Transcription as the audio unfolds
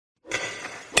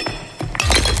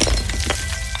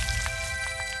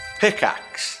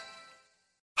Pickaxe.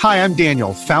 Hi, I'm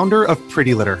Daniel, founder of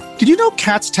Pretty Litter. Did you know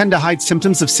cats tend to hide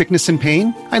symptoms of sickness and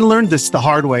pain? I learned this the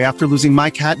hard way after losing my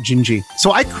cat, Gingy.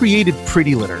 So I created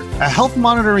Pretty Litter, a health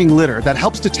monitoring litter that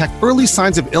helps detect early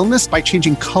signs of illness by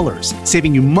changing colors,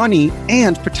 saving you money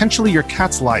and potentially your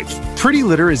cat's life. Pretty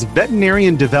Litter is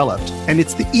veterinarian developed, and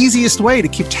it's the easiest way to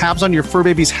keep tabs on your fur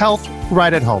baby's health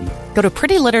right at home. Go to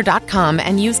prettylitter.com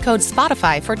and use code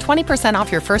SPOTIFY for 20% off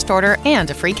your first order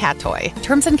and a free cat toy.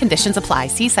 Terms and conditions apply.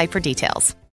 See site for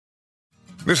details.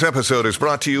 This episode is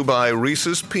brought to you by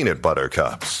Reese's Peanut Butter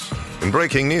Cups. In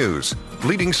breaking news,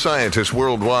 leading scientists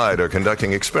worldwide are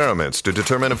conducting experiments to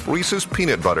determine if Reese's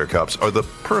Peanut Butter Cups are the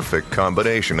perfect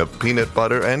combination of peanut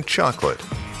butter and chocolate.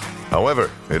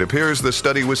 However, it appears the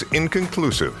study was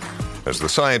inconclusive, as the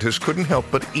scientists couldn't help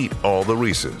but eat all the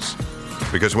Reese's.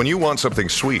 Because when you want something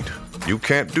sweet, you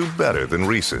can't do better than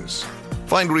Reese's.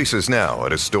 Find Reese's now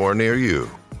at a store near you.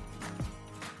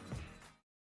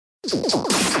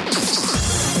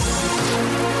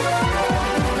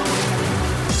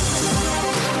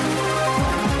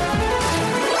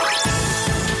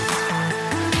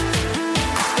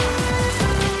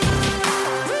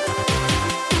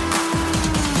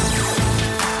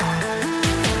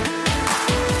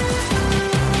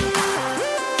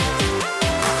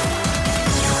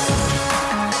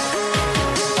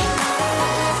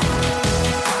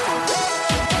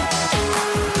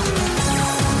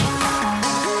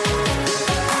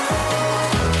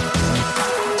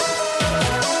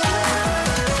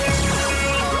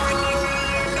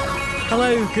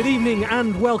 Hello, good evening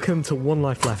and welcome to One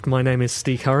Life Left. My name is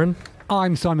Steve Curran.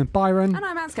 I'm Simon Byron. And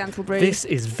I'm Anne Scantlebury. This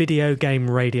is video game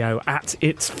radio at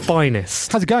its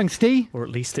finest. How's it going, Steve? Or at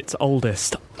least its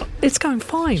oldest. It's going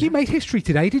fine. You made history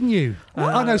today, didn't you?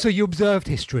 Oh no, so you observed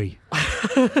history.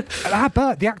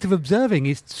 But the act of observing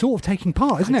is sort of taking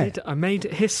part, isn't it? I made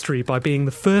history by being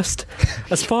the first,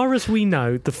 as far as we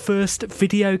know, the first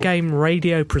video game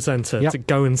radio presenter to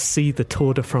go and see the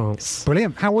Tour de France.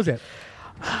 Brilliant. How was it?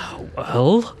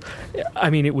 Well,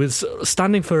 I mean, it was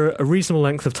standing for a reasonable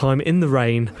length of time in the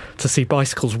rain to see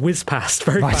bicycles whiz past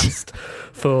very fast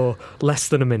for less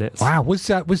than a minute. Wow, was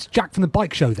Jack from the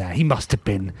Bike Show there? He must have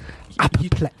been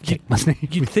apoplectic, mustn't he?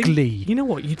 You'd think, glee. You know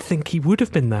what? You'd think he would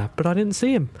have been there, but I didn't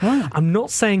see him. Oh. I'm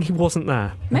not saying he wasn't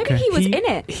there. Maybe he was in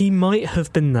it. He might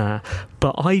have been there,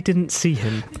 but I didn't see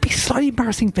him. It'd be slightly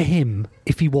embarrassing for him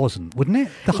if he wasn't, wouldn't it?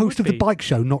 The host of the Bike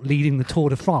Show not leading the Tour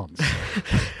de France.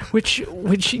 Which,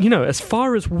 you know, as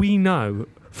far as we know,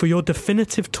 for your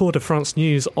definitive Tour de France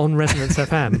news on Resonance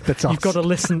FM, you've got to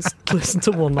listen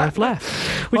to One Life Left,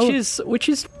 which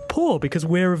is poor because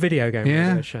we're a video game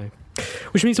radio show.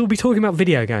 Which means we'll be talking about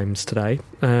video games today.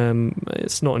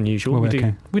 It's not unusual.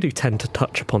 We do tend to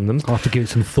touch upon them. I'll have to give it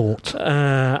some thought.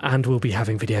 And we'll be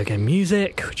having video game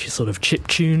music, which is sort of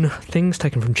chiptune things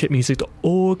taken from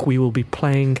chipmusic.org. We will be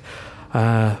playing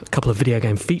a couple of video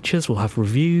game features. We'll have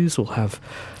reviews. We'll have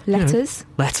letters.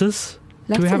 Letters.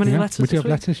 Do we have any letters? We do have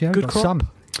letters, yeah. Good We've got some.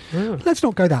 Yeah. Let's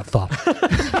not go that far.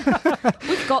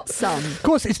 We've got some. Of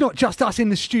course, it's not just us in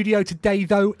the studio today,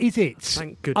 though, is it?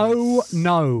 Thank goodness. Oh,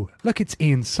 no. Look, it's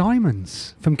Ian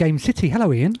Simons from Game City.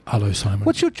 Hello, Ian. Hello, Simon.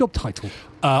 What's your job title?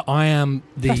 I am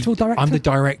Festival director? I'm the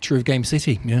director of Game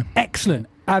City, yeah. Excellent.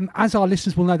 As our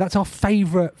listeners will know, that's our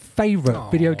favourite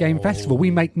video game festival.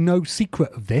 We make no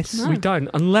secret of this. No. We don't,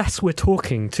 unless we're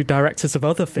talking to directors of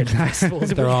other film festivals.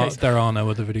 There are no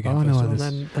other video game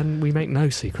festivals. Then we make no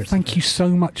secret. Thank you so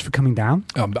much for coming down.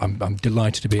 I'm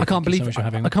delighted to be here. I can't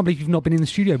believe you've not been in the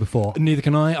studio before. Neither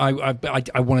can I.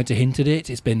 I wanted to hint at it.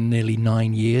 It's been nearly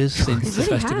 9 years since the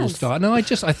festival started. No, I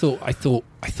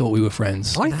thought we were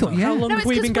friends. I thought, How long have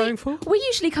we been going for? We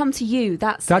usually come to you.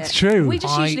 That's true. We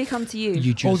just usually come to you.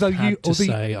 You just had to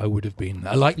say I would have been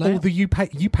there. Like that. Although you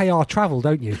pay our travel,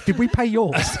 don't you? Did we pay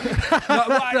yours?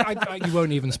 You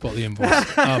won't even spot the invoice.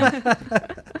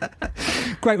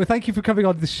 Great. Well, thank you for coming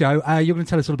on the show. You're going to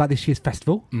tell us all about this year's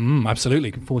festival. Absolutely.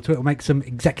 Looking forward to it. We'll make some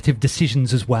executive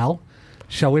decisions as well,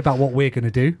 shall we, about what we're going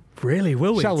to do. Really,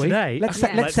 will we? Shall we? Today? Let's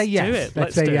say yes. Do it.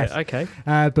 Let's say yes. Okay.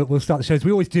 But we'll start the show as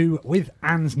we always do with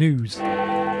Anne's news.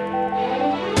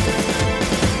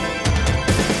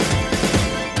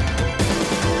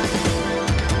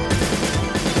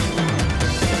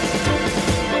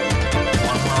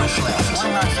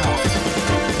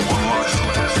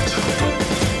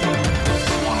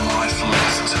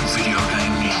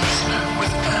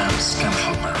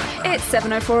 It's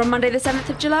 7:04 on Monday the 7th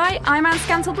of July. I'm Anne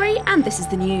Scantlebury and this is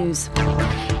the news.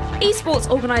 Esports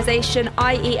organisation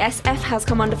IESF has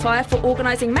come under fire for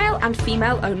organising male and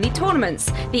female-only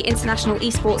tournaments. The International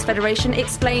Esports Federation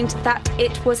explained that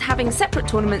it was having separate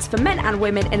tournaments for men and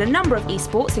women in a number of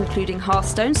esports, including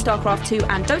Hearthstone, StarCraft 2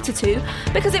 and Dota 2,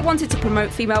 because it wanted to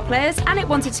promote female players and it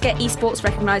wanted to get esports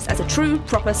recognised as a true,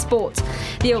 proper sport.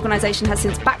 The organisation has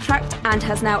since backtracked and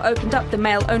has now opened up the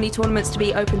male-only tournaments to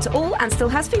be open to all and still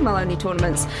has female-only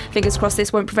tournaments. Fingers crossed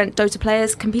this won't prevent Dota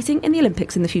players competing in the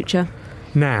Olympics in the future.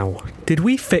 Now, did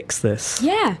we fix this?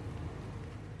 Yeah.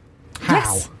 How?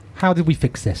 Yes. How did we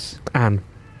fix this? Anne.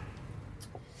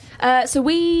 So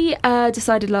we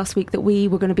decided last week that we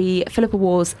were going to be Philippa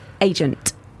War's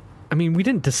agent. I mean, we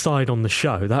didn't decide on the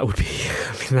show. That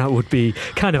would be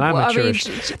kind of amateurish.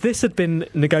 This had been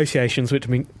negotiations which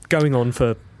have been going on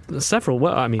for several.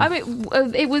 Well,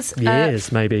 it was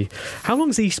years, maybe. How long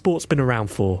has esports been around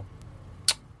for?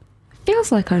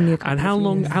 Feels like only a couple And how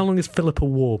long has Philippa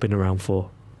War been around for?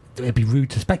 It'd be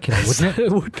rude to speculate, wouldn't it?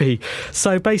 It would be.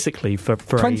 So basically, for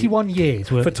 21 years.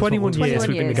 For 21 years,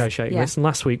 we've been negotiating this, and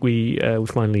last week we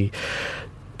finally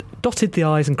dotted the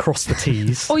I's and crossed the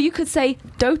T's. Or you could say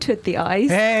doted the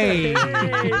I's. Hey!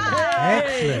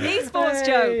 Excellent. Esports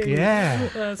joke. Yeah.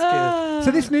 That's good. So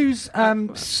this news,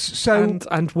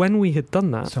 and when we had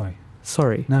done that...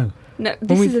 Sorry. No,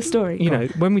 this is a story. You know,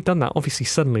 when we'd done that, obviously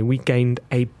suddenly we gained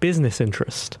a business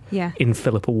interest in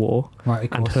Philippa War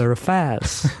and her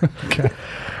affairs. Okay.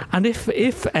 And if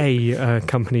a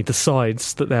company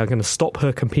decides that they're going to stop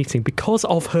her competing because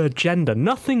of her gender,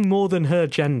 nothing more than her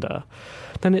gender,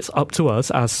 then it's up to us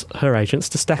as her agents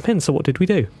to step in. So what did we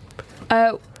do?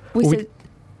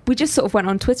 We just sort of went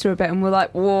on Twitter a bit and we're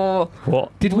like, whoa.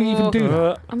 What? Did we even do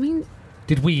that? I mean...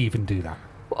 Did we even do that?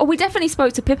 Oh, we definitely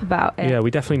spoke to Pip about it. Yeah, we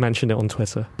definitely mentioned it on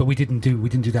Twitter. But we didn't do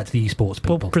that to the esports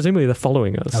people. Well, presumably they're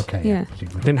following us. Okay. Yeah. We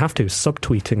didn't have to,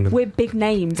 subtweeting them. We're big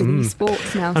names in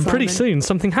esports now, And pretty Simon. soon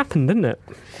something happened, didn't it?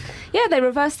 Yeah, they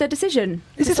reversed their decision.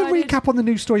 Is this a recap on the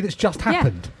news story that's just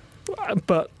happened?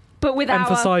 But with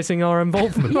emphasising our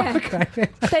involvement. Yeah. Okay.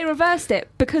 They reversed it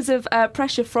because of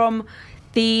pressure from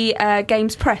the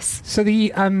game's press. So the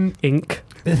Inc.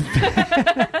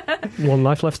 One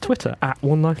Life Left's Twitter at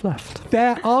One Life Left.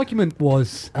 Their argument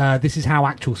was this is how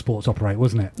actual sports operate,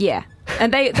 wasn't it? Yeah,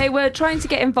 and they were trying to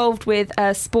get involved with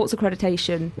sports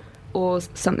accreditation or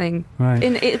something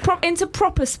into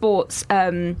proper sports.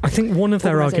 I think one of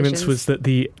their arguments was that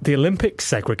the Olympics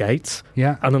segregate,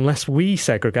 and unless we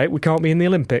segregate, we can't be in the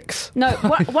Olympics. No,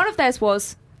 one of theirs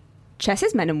was chess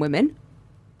is men and women.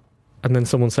 And then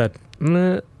someone said,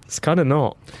 nah, it's kind of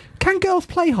not. Can girls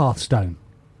play Hearthstone?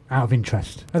 Out of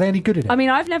interest, are they any good at it? I mean,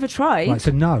 I've never tried. Right,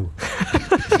 so no.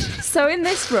 So in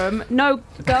this room, no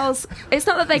girls. It's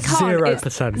not that they can't.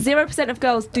 0%. 0% of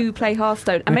girls do play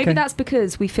Hearthstone, and maybe that's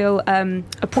because we feel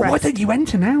oppressed. Well, why don't you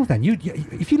enter now then?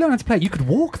 If you learn how to play, you could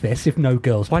walk this. If no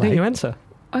girls play. Why don't you enter?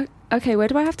 Oh, okay, where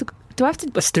do I have to? Do I have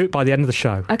to? Let's do it by the end of the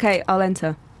show. Okay, I'll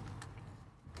enter.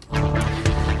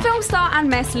 Film star and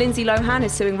mess Lindsay Lohan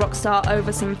is suing Rockstar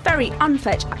over some very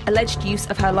unfetched alleged use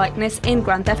of her likeness in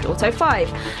Grand Theft Auto 5.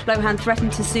 Lohan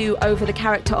threatened to sue over the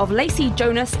character of Lacey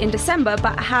Jonas in December,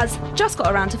 but has just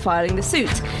got around to filing the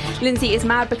suit. Lindsay is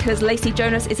mad because Lacey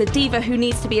Jonas is a diva who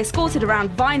needs to be escorted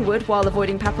around Vinewood while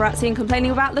avoiding paparazzi and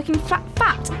complaining about looking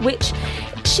fat, which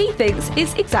she thinks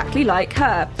is exactly like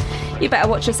her. You better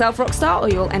watch yourself, Rockstar, or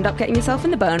you'll end up getting yourself in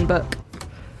the burn book.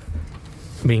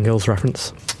 Mean Girls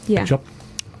reference. Yeah. Good job.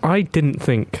 I didn't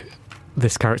think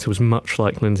this character was much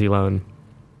like Lindsay Lohan.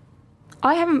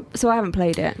 I haven't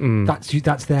played it.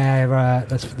 That's their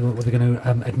that's what they're going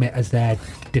to admit as their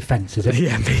defence, is it?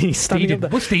 Yeah, me standing up there.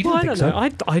 Well, Steve didn't think so.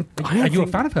 Are you a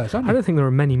fan of hers? Aren't you? I don't think there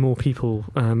are many people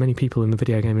in the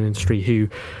video gaming industry who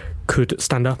could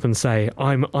stand up and say,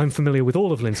 I'm familiar with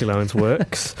all of Lindsay Lohan's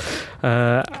works.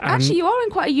 Actually, you are in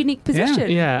quite a unique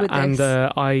position. Yeah, with and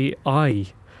this. I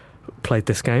played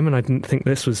this game and I didn't think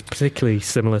this was particularly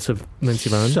similar to Lindsay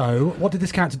Lohan. So, what did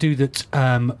this character do that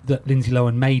that Lindsay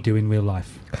Lohan may do in real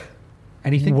life?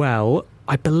 Anything? Well,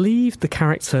 I believe the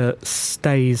character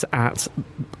stays at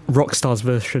Rockstar's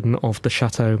version of the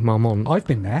Chateau Marmont. I've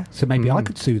been there, so maybe I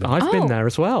could sue them. I've been there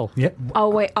as well. Yep. Oh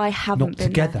wait, I haven't Not been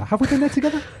together. there. Have we been there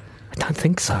together? I don't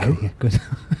think so. Okay, yeah, good.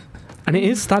 And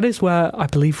that is where I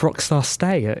believe Rockstar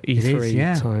stay at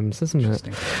E3 times, isn't it?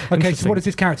 Okay, so what does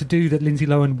this character do that Lindsay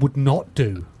Lohan would not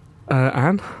do?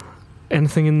 Anne,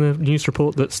 anything in the news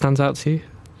report that stands out to you?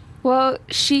 Well,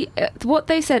 what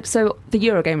they said. So the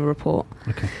Eurogamer report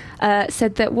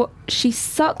said that she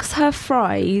sucks her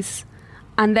fries,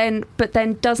 but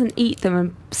then doesn't eat them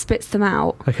and spits them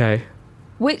out. Okay.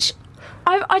 Which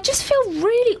I just feel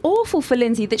really awful for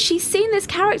Lindsay that she's seen this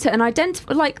character and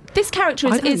this character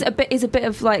is a bit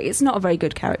of like, it's not a very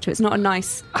good character. It's not a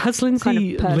nice. Has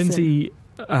Lindsay? Kind of Lindsay,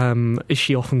 is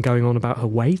she often going on about her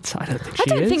weight? I don't think she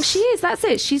is. I don't think she is. That's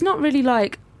it. She's not really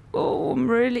like, I'm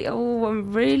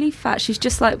really fat. She's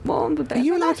just like, well, I'm a bit. Are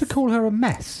you allowed to call her a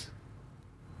mess?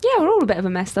 Yeah, we're all a bit of a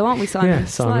mess, though, aren't we, Simon? Yeah,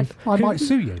 Simon. I might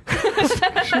sue you.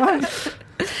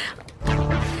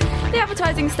 The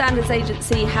Advertising Standards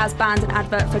Agency has banned an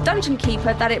advert for Dungeon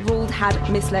Keeper that it ruled had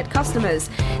misled customers.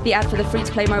 The ad for the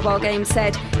free-to-play mobile game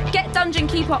said, "Get Dungeon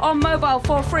Keeper on mobile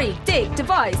for free. Dig,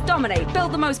 devise, dominate,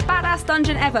 build the most badass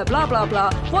dungeon ever, blah, blah,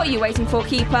 blah. What are you waiting for,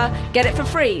 Keeper? Get it for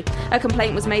free." A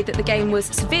complaint was made that the game was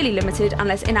severely limited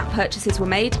unless in-app purchases were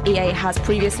made. EA has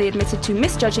previously admitted to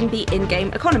misjudging the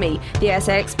in-game economy. The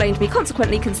ASA explained we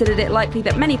consequently considered it likely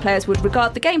that many players would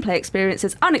regard the gameplay experience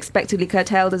as unexpectedly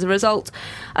curtailed as a result,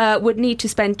 would need to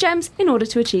spend gems in order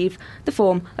to achieve the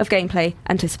form of gameplay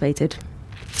anticipated.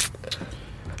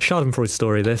 Schadenfreude's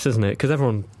story, this, isn't it? Because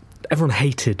everyone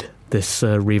hated this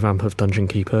revamp of Dungeon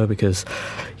Keeper because,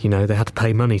 they had to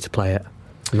pay money to play it.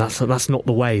 And that's not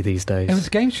the way these days. It was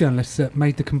games journalists that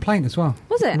made the complaint as well.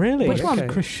 Was it? Really? Which one?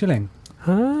 Chris Schilling.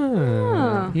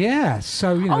 Ah. Yeah,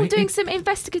 so, doing some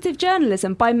investigative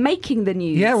journalism by making the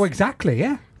news. Yeah, well, exactly,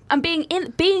 yeah. And being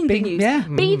the news. Yeah.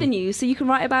 Be the news so you can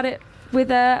write about it with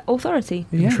authority.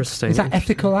 Yeah. Interesting. Is that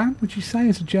ethical, Anne, would you say,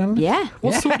 as a journalist? Yeah.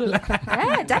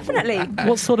 Yeah, definitely.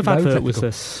 What sort of advert was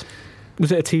this?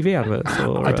 Was it a TV advert?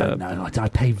 Or I don't know. I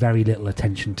pay very little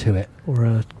attention to it. Or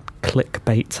a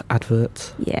clickbait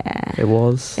advert? Yeah. It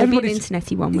was. It'd be an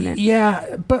internety one, wouldn't it?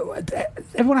 Yeah, but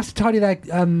everyone has to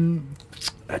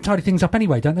tidy things up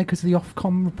anyway, don't they? Because of the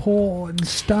Ofcom report and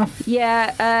stuff.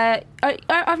 Yeah.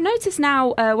 I've noticed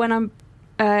now when I'm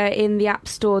in the App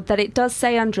Store that it does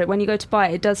say under it, when you go to buy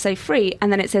it, it does say free,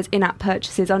 and then it says in-app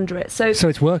purchases under it. So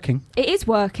it's working. It is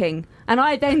working. And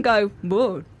I then go,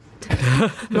 whoa.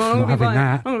 I'm not going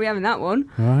to be having that one.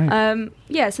 Right.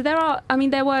 So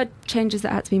there were changes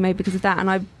that had to be made because of that, and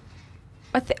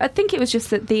I think it was just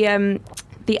that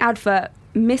the advert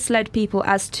misled people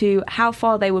as to how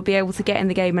far they would be able to get in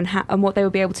the game and what they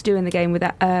would be able to do in the game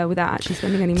without actually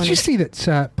spending any money. Did you see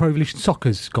that Pro Evolution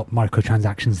Soccer's got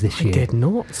microtransactions this year? I did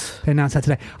not. They announced that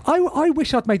today. I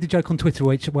wish I'd made the joke on Twitter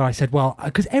where I said, well,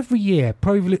 because every year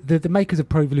the makers of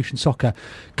Pro Evolution Soccer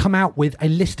come out with a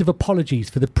list of apologies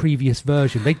for the previous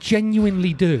version. They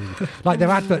genuinely do. Like their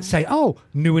adverts say,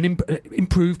 new and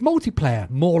improved multiplayer,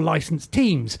 more licensed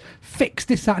teams, fix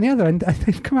this, that and the other. And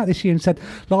they've come out this year and said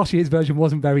last year's version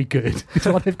wasn't very good. It's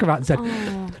what they've come out and said.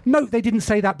 No, they didn't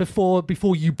say that before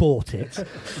you bought it.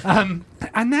 And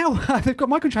now they've got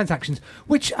microtransactions,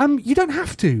 which you don't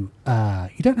have to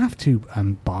buy, you don't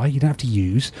have to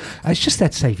use. It's just there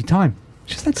to save you time.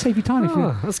 Just there to save you time.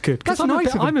 That's good. That's Because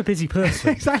nice. I'm a busy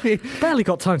person. Exactly. Barely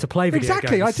got time to play video games.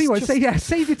 Exactly. I do. I say,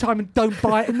 save your time and don't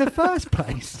buy it in the first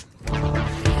place.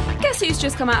 Guess who's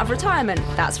just come out of retirement?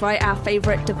 That's right, our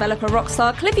favourite developer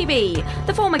rockstar Cliffy B.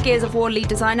 The former Gears of War lead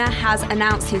designer has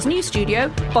announced his new studio,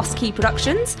 Boss Key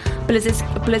Productions.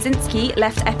 Blazinski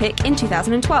left Epic in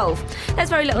 2012. There's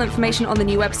very little information on the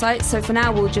new website, so for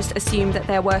now we'll just assume that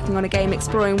they're working on a game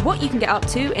exploring what you can get up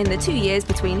to in the 2 years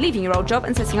between leaving your old job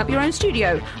and setting up your own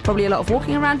studio. Probably a lot of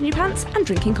walking around in your pants and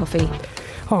drinking coffee.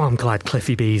 Oh, I'm glad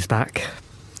Cliffy B's back.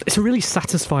 It's a really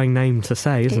satisfying name to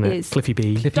say, isn't it? It is. Cliffy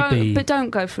B. But don't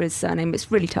go for his surname.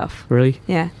 It's really tough. Really?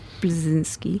 Yeah.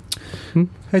 Blazinski.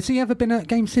 Has he ever been at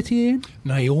Game City, Ian?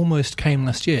 No, he almost came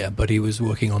last year, but he was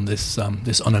working on this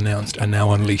this unannounced and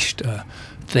now unleashed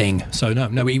thing. So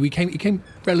no, he came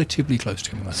relatively close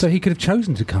to coming last. So he could have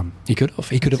chosen to come. He could have.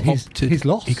 He could have opted. His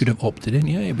loss. He could have opted in.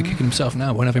 Yeah, he'll be kicking himself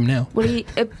now. Won't have him now. Will he?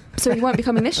 So he won't be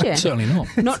coming this year? Certainly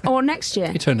not. Not or next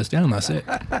year. He turned us down. That's it.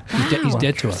 He's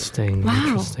dead to us.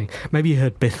 Interesting. Maybe you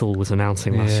heard Bithell was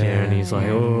announcing last year, and he's like,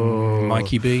 "Oh,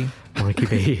 Mikey B."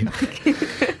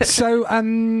 So,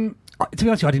 to be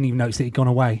honest, I didn't even notice that he'd gone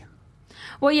away.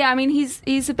 Well, yeah. I mean,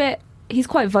 he's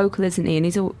quite vocal, isn't he? And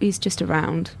he's just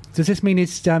around. Does this mean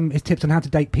his tips on how to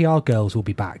date PR girls will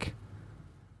be back?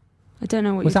 I don't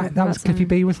know what was that. That was Cliffy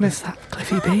B, wasn't it? Was that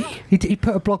Cliffy B? He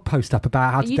put a blog post up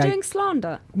about how to date. Are you doing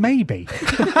slander? Maybe.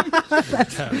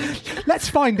 Let's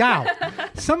find out.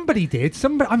 Somebody did.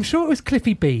 I'm sure it was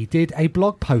Cliffy B. Did a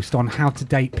blog post on how to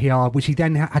date PR, which he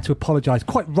then had to apologise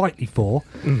quite rightly for.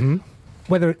 Mm-hmm.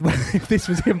 Whether if this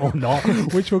was him or not,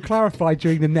 which we'll clarify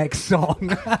during the next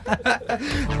song.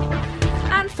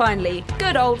 And finally,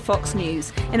 good old Fox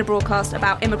News. In a broadcast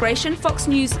about immigration, Fox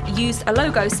News used a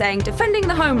logo saying "Defending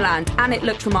the Homeland," and it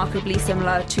looked remarkably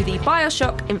similar to the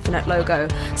BioShock Infinite logo.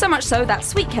 So much so that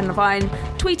Sweet Ken Levine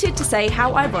tweeted to say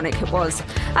how ironic it was.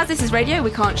 As this is radio,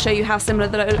 we can't show you how similar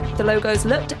the logos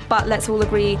looked, but let's all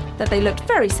agree that they looked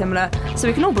very similar, so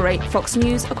we can all berate Fox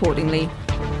News accordingly.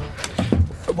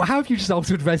 Well, how have you just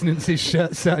altered Resonance's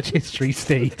search history,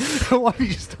 Steve? What have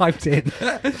you just typed in?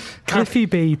 Cliffy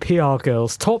B PR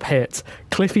girls top hit.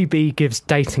 Cliffy B gives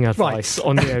dating advice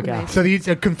on NeoGAF. So these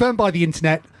are confirmed by the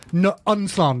internet. No,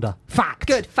 unslander. Fact.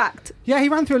 Good, fact. Yeah, he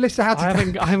ran through a list of how to...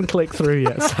 I haven't clicked through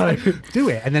yet, so... Do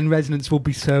it, and then Resonance will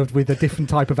be served with a different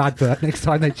type of advert next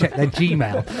time they check their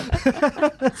Gmail.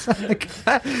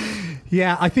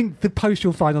 Yeah, I think the post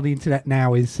you'll find on the internet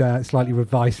now is slightly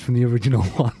revised from the original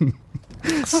one.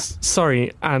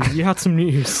 Sorry, Anne, you had some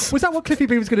news. Was that what Cliffy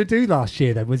B was going to do last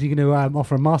year, then? Was he going to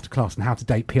offer a masterclass on how to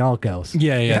date PR girls?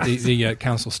 Yeah. The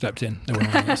council stepped in. They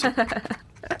weren't on this.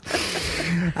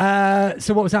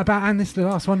 So what was that about, Anne? This is the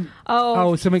last one?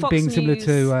 Something Fox being News. similar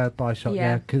to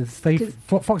BioShock, because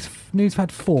Fox News have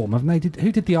had form, haven't they?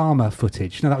 Who did the armour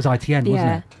footage? No, that was ITN,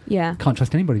 wasn't it? Yeah. Can't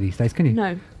trust anybody these days, can you?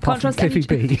 No. Apart Can't from trust Cliffy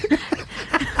B.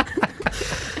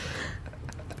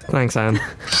 Thanks, Anne.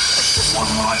 One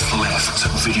Life Left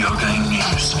video game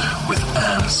news with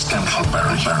Anne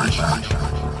Scantleberry.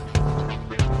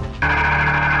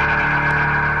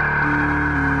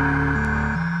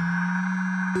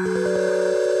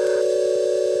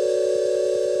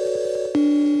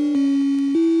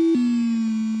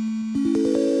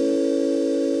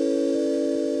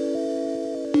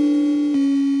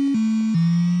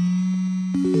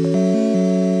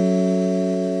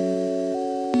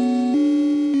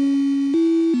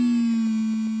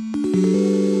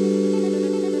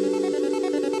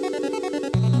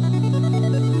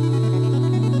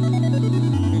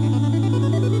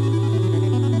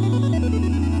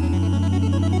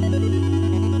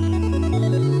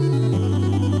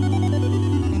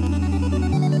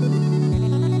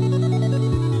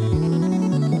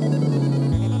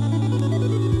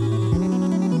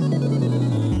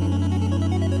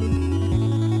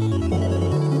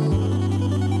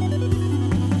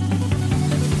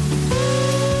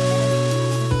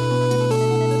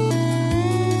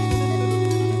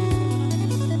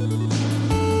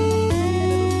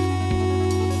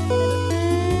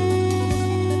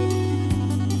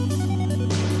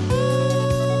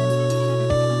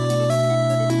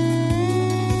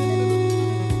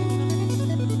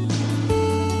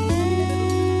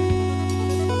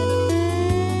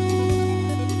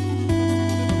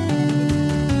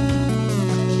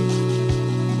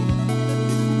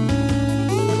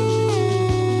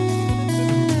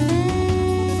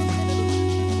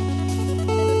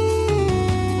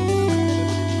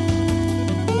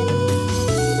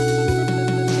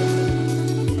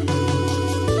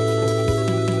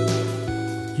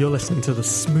 You're listening to the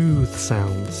smooth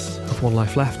sounds of One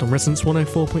Life Left on Resonance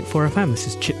 104.4 FM. This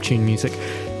is chiptune music.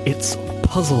 It's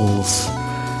Puzzles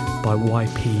by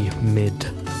YP Mid.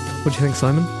 What do you think,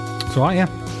 Simon? It's all right, yeah.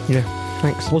 Yeah,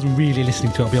 thanks. I wasn't really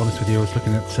listening to it, I'll be honest with you. I was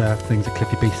looking at things that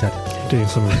Cliffy B said. Doing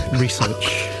some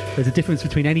research. There's a difference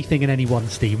between anything and anyone,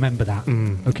 Steve. Remember that,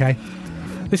 okay?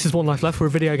 This is One Life Left. We're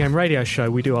a video game radio show.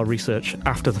 We do our research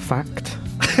after the fact.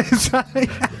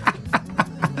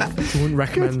 I wouldn't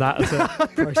recommend that as a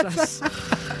process.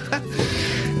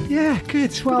 Yeah,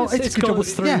 good. Well, it's a good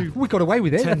job. Yeah, we got away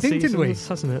with it, I think, didn't we?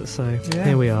 Hasn't it? So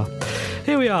here we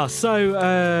are.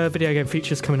 So video game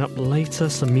features coming up later.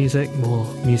 Some music, more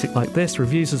music like this,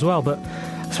 reviews as well. But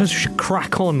I suppose we should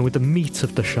crack on with the meat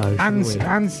of the show. And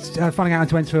finding out how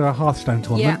to enter a Hearthstone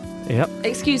tournament. Yep.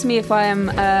 Excuse me if I am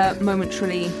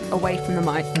momentarily away from the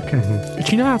mic. Okay.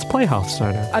 Do you know how to play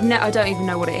Hearthstone? I don't even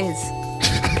know what it is.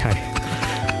 Okay.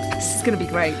 This is going to be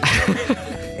great.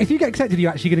 If you get accepted, are you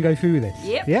actually going to go through with this?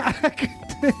 Yep. Yeah.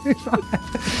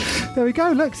 There we go.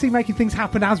 Look, see, making things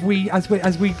happen as we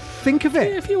think of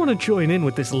it. Yeah, if you want to join in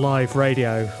with this live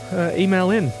radio, email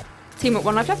in.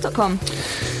 team@onelifeleft.com.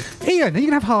 Ian, are you going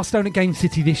to have Hearthstone at Game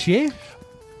City this year?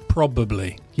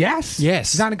 Probably. Yes.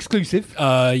 Yes. Is that an exclusive?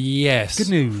 Yes. Good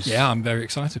news. Yeah, I'm very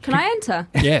excited. Can I enter?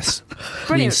 Yes. We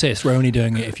Brilliant. insist. We're only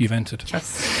doing it if you've entered.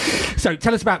 So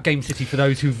tell us about Game City for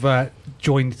those who've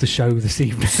joined the show this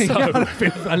evening. I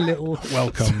feel a little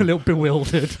welcome, a little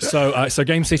bewildered. So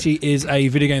Game City is a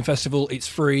video game festival. It's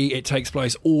free. It takes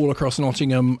place all across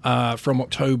Nottingham from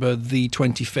October the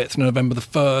 25th, November the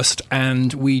 1st,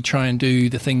 and we try and do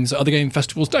the things that other game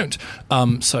festivals don't.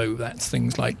 So that's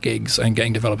things like gigs and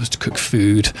getting developers to cook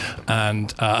food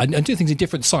and do things in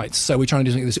different sites. So we're trying to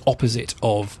do something that's the opposite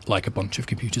of like a bunch of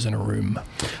computers in a room.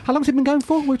 How long has it been going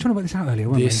for? We were trying to work this out earlier,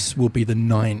 weren't we? This will be the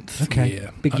 9th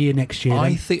year. Big year next year.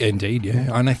 I think, indeed, yeah.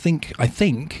 And I think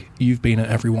you've been at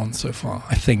every one so far.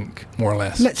 I think, more or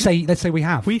less. Let's say we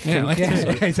have. We think.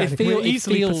 Exactly. We're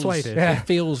easily persuaded. It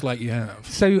feels like you have.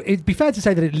 So it'd be fair to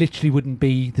say that it literally wouldn't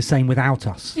be the same without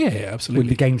us. Yeah, absolutely. With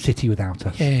the Game City without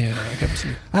us. Yeah,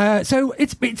 absolutely. So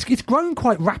it's grown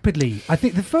quite rapidly. I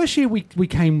think the first year we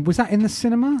came, was that in the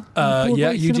cinema?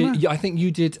 Yeah, you cinema? did. I think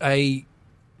you did a.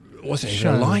 Wasn't it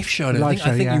Show. a live show? I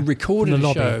think you recorded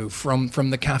a show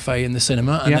from the cafe in the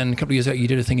cinema, and then a couple of years ago you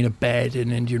did a thing in a bed in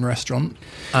an Indian restaurant.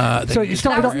 So it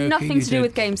started off nothing to do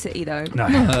with Game City, though. No,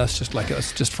 that's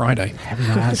just Friday.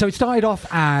 So it started off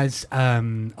as a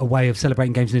way of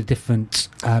celebrating games in a different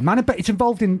manner, but it's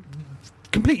involved in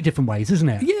completely different ways, isn't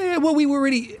it? Yeah, well, we were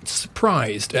really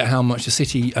surprised at how much the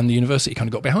city and the university kind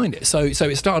of got behind it. So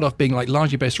it started off being like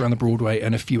largely based around the Broadway,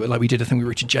 and a few, like we did a thing with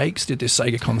Richard Jakes, did this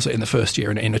Sega concert in the first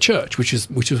year in a church, which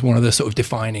was one of the sort of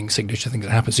defining signature things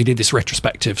that happened. So he did this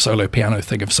retrospective solo piano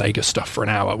thing of Sega stuff for an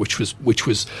hour, which was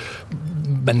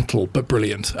mental but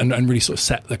brilliant, and really sort of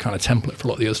set the kind of template for a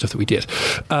lot of the other stuff that we did.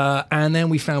 And then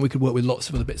we found we could work with lots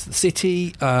of other bits of the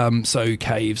city, so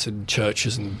caves and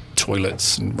churches and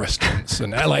toilets and restaurants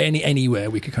and like anywhere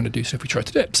we could kind of do stuff. We tried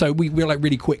to do it. So we like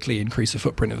really quickly increase the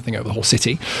footprint of the thing over the whole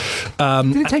city.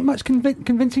 Did it take much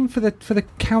convincing for the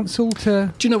council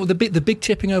to? Do you know what the big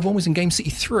tipping over one was in Game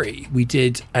City 3? We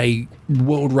did a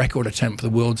world record attempt for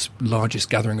the world's largest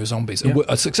gathering of zombies,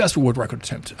 a successful world record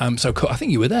attempt. So I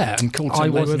think you were there, and I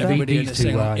was there. everybody in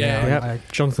it.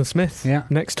 Jonathan Smith,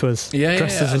 next to us,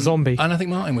 dressed as a zombie, and I think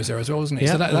Martin was there as well, wasn't he?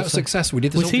 Yeah, so that was successful. We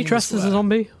did. Was he dressed as a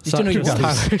zombie? He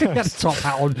had a top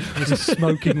hat on. He was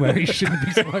smoking where he shouldn't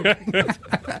be smoking.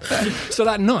 So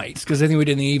that night, because I think we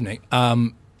did in the evening,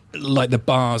 like the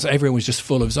bars, everyone was just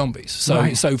full of zombies.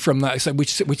 So from that,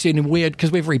 which in a weird, because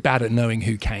we're very bad at knowing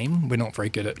who came. We're not very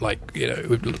good at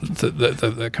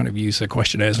the kind of user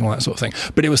questionnaires and all that sort of thing.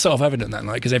 But it was self-evident that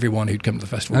night because everyone who'd come to the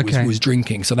festival was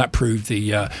drinking. So that proved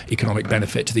the economic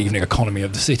benefit to the evening economy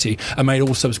of the city and made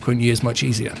all subsequent years much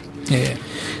easier. Yeah.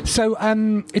 So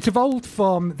it's evolved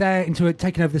from there into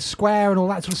taking over the square and all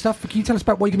that sort of stuff. Can you tell us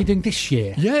about what you're going to be doing this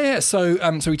year? Yeah. So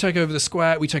we take over the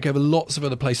square. We take over lots of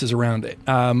other places around it.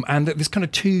 And there's kind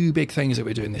of two big things that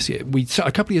we're doing this year.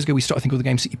 A couple of years ago, we started a thing called the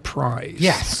Game City Prize.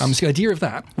 Yes. So the idea of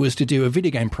that was to do a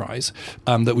video game prize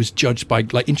that was judged by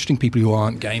like interesting people who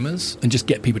aren't gamers and just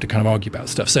get people to kind of argue about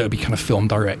stuff. So it would be kind of film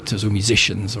directors or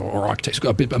musicians or architects. We've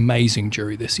got a bit amazing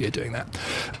jury this year doing that.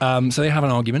 So they have an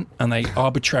argument and they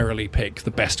arbitrarily pick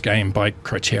the best game by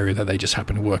criteria that they just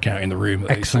happen to work out in the room.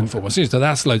 That Excellent. So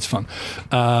that's loads of fun.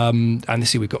 And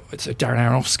this year we've got Darren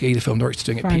Aronofsky, the film director,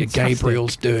 doing it. Fantastic. Peter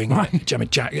Gabriel's doing Right. it. Gemma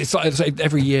Jack. It's like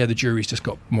every year the jury's just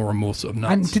got more and more sort of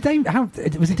nuts.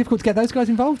 And was it difficult to get those guys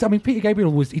involved? I mean, Peter Gabriel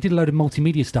he did a load of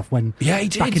multimedia stuff he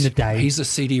did. Back in the day. He's a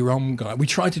CD-ROM guy. We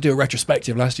tried to do a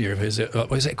retrоспective last year of his,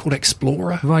 what is it called,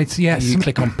 Explorer? Right, yes. And you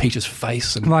click on Peter's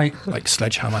face and like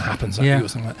Sledgehammer happens at you or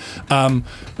something like that.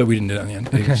 But we didn't do that in the end.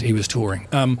 Okay. He was touring.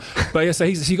 But yeah, so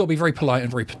he's got to be very polite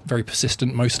and very, very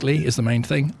persistent mostly is the main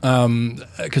thing.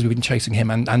 Because we've been chasing him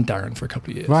and Darren for a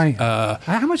couple of years. Right.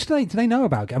 How much do they know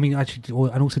about? I mean, actually,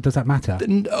 and also does that matter?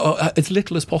 As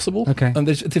little as possible. Okay. And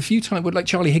there's a few times, like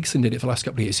Charlie Higson did it for the last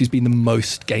couple of years. He's been the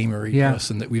most gamery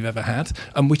person that we've ever had,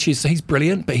 which is he's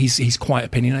brilliant, but he's quite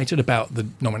opinionated about the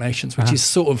nominations, which is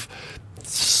sort of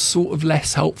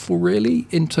less helpful, really.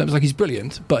 In terms like he's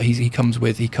brilliant, but he comes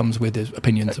with his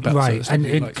opinions about right. Sort of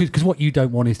And because what you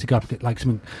don't want is to go up like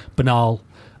something banal.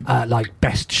 Like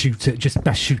best shooter game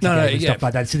and stuff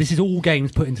like that. So this is all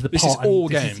games put into the pot. This is all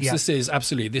games. This is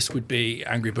absolutely. This would be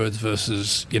Angry Birds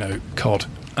versus COD.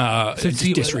 So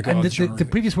disregard. And the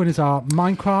previous winners are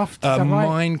Minecraft. Is that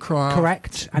right? Minecraft,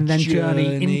 correct, and then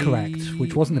Journey incorrect,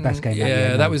 which wasn't the best game.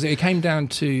 Yeah, that was. It came down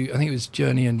to I think it was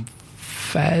Journey and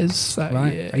Fez that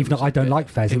year. Even though I don't like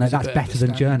Fez, and that's better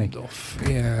than Journey.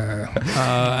 Yeah.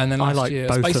 And then I like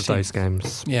both Space of those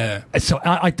games. Yeah. So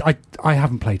I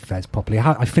haven't played Fez properly.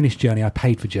 I finished Journey. I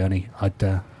paid for Journey.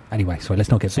 Anyway, sorry, let's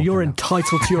not get. So you're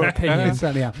entitled to your opinion.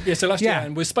 Certainly am. Yeah. So last year,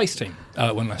 and we're Space Team.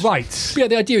 One last year. Right. Yeah.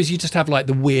 The idea is you just have like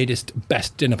the weirdest,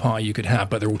 best dinner party you could have,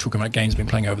 but they're all talking about games being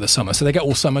playing over the summer. So they get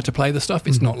all summer to play the stuff.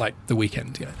 It's not like the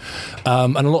weekend,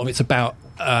 and a lot of it's about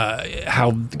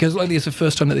because lately it's the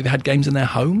first time that they've had games in their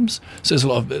homes, so there's a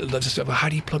lot of just how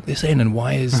do you plug this in, and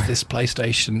why is this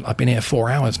PlayStation, I've been here 4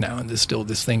 hours now and there's still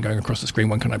this thing going across the screen,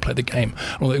 when can I play the game?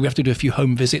 Well, we have to do a few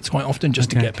home visits quite often just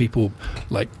to get people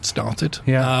like started.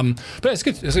 But it's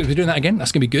good. We're doing that again.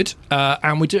 That's going to be good.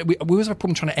 And we always have a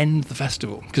problem trying to end the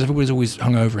festival because everybody's always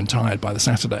hungover and tired by the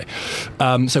Saturday.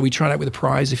 So we tried out with a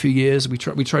prize a few years. We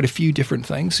tried a few different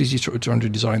things. So you're trying to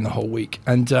design the whole week.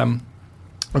 And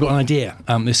I got an idea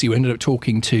this year. We ended up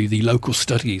talking to the local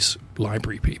studies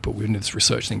library people. We did this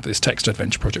research thing for this text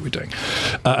adventure project we're doing,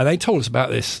 and they told us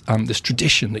about this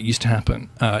tradition that used to happen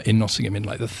in Nottingham in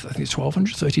like I think it's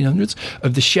 1200s, 1300s.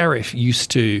 Of the sheriff used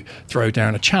to throw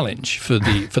down a challenge for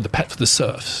the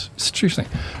serfs. It's a true thing.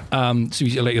 So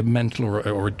you like a mental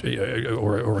or a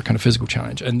kind of physical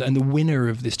challenge, and the winner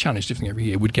of this challenge, different every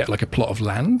year, would get like a plot of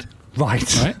land. Right.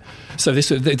 So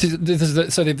this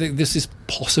is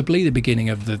possibly the beginning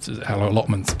of how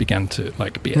allotments began to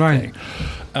like be a thing.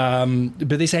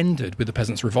 But this ended with the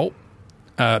peasants' revolt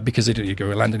because they didn't go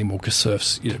land anymore because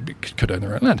serfs could own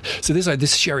their own land. So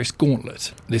this sheriff's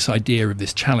gauntlet, this idea of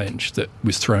this challenge that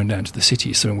was thrown down to the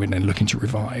city, so we're then looking to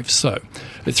revive. So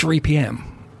at 3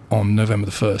 p.m. on November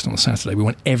the 1st on a Saturday, we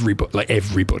want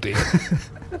everybody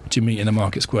to meet in the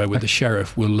market square where the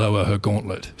sheriff will lower her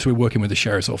gauntlet. So we're working with the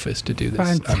sheriff's office to do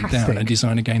this down and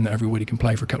design a game that everybody can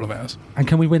play for a couple of hours. And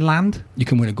can we win land? You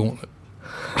can win a gauntlet.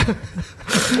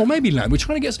 Or maybe land. We're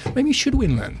trying to get. Maybe you should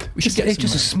win land. We should get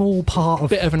just a small part of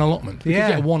bit of an allotment. We could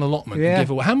get one allotment and give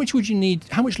away. How much would you need?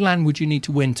 How much land would you need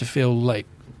to win to feel like?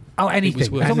 Oh, anything.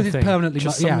 As long as it's permanently.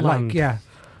 Just some land. Do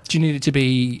you need it to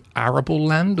be arable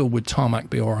land, or would tarmac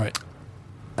be all right?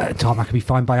 Tarmac can be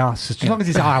fine by us as long as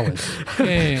it's ours.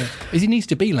 It needs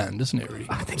to be land, doesn't it? Really,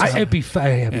 I think it'd be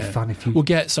fun if you. We'll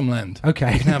get some land.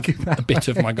 Okay, you can have a bit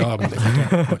of my garden.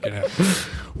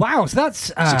 Wow, so that's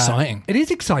it's exciting. It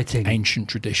is exciting. Ancient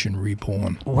tradition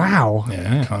reborn. Wow.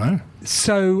 Yeah, I know.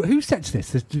 So who sets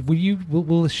this?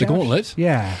 Will the sheriff? The gauntlet?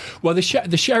 Yeah. Well, the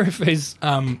sheriff is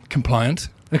compliant.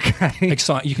 Okay.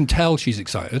 Excited. You can tell she's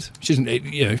excited. She isn't.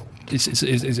 It's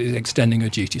extending her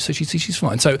duty, so she's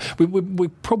fine. So we're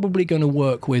probably going to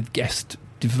work with guest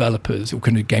developers or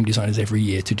kind of game designers every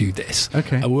year to do this.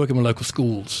 Okay. We're working with local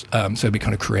schools, so we'll be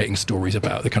kind of creating stories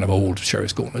about the kind of old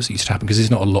sheriff's gauntlets that used to happen, because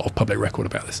there's not a lot of public record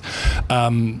about this.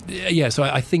 So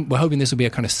I think we're hoping this will be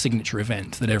a kind of signature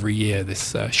event that every year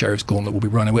this sheriff's gauntlet will be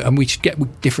running, and we should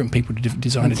get different people to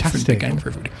design a different game for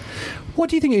everybody. What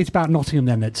do you think it is about Nottingham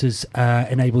then that has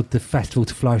enabled the festival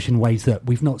to flourish in ways that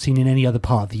we've not seen in any other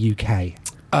part of the UK?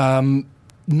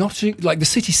 Nottingham, like the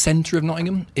city centre of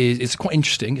Nottingham, it's quite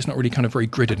interesting. It's not really kind of very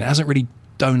gridded. It hasn't really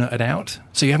donutted out,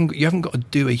 so you haven't got to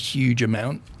do a huge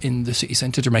amount in the city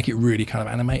centre to make it really kind of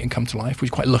animate and come to life. We're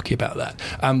quite lucky about that.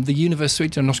 The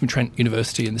university, Nottingham Trent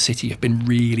University and the city have been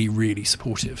really, really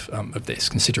supportive of this,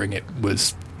 considering it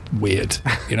was weird,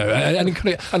 and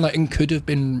it could have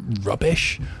been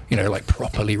rubbish, like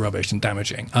properly rubbish and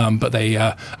damaging. But they,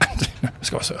 it's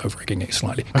got so over-egging it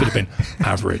slightly. Could have been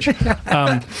average.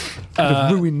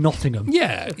 Ruined Nottingham.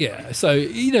 Yeah. So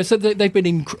so they've been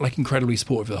incredibly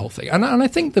supportive of the whole thing, and I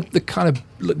think the kind of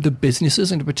the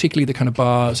businesses, and particularly the kind of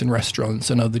bars and restaurants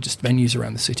and other just venues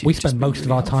around the city. We spend most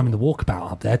of our time in the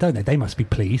walkabout up there, don't they? They must be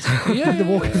pleased.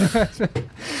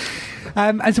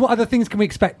 And so what other things can we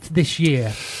expect this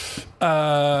year?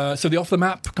 So the Off the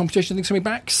Map competition thing's coming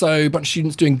back. So a bunch of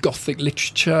students doing Gothic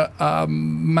literature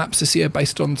maps this year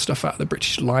based on stuff out of the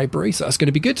British Library. So that's going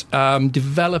to be good.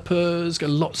 Developers,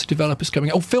 got lots of developers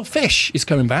coming. Oh, Phil Fish is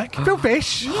coming back. Phil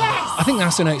Fish? Yes! I think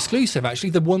that's an exclusive, actually.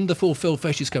 The wonderful Phil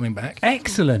Fish is coming back.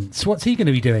 Excellent. So what's he going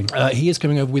to be doing? He is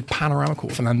coming over with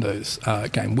Panoramical, Fernando's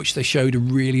game, which they showed a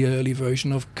really early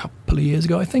version of a couple of years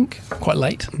ago, I think. Quite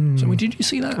late. So did you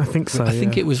see that? I think so, I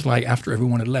think it was like after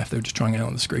everyone had left, they were just trying it out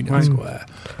on the screen in the square.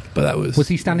 But that was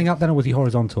he standing up then, or was he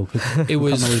horizontal? It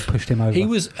was. We pushed him over. He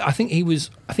was. I think he was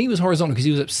horizontal because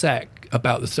he was upset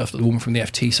about the stuff that the woman from the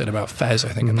FT said about Fez. I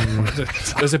think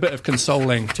there's a bit of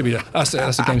consoling to be done. That's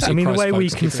a game. I mean, the way we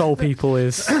console people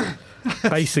is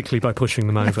basically by pushing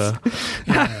them over.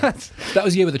 That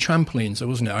was the year with the trampolines,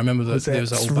 wasn't it? I remember that there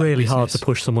was it's really hard to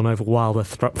push someone over while they're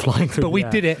flying through. But we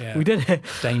did it. Yeah. We did it.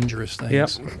 Dangerous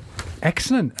things. Yep.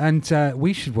 Excellent, and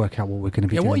we should work out what we're going to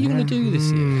be doing. What are you going to do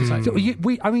this year? So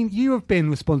you have been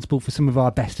responsible for some of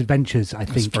our best adventures, I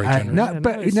think. Very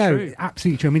generous. No,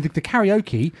 absolutely true. I mean, the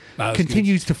karaoke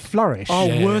continues to flourish.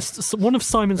 One of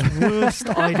Simon's worst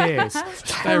ideas.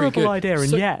 Terrible idea,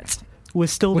 and yet we're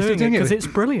still doing it because it's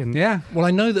brilliant. Yeah. Well,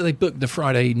 I know that they booked the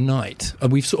Friday night,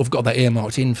 and we've sort of got that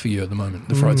earmarked in for you at the moment.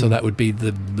 The Friday, so that would be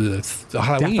the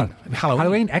Halloween.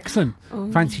 Halloween, excellent.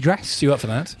 Fancy dress. You up for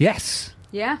that? Yes.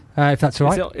 Yeah. If that's all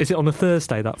right. Is it on a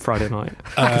Thursday, that Friday night?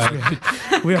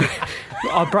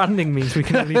 Our branding means we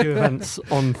can only do events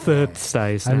on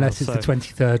Thursdays now, unless it's the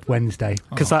 23rd Wednesday.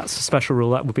 Because that's a special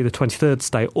rule. That would be the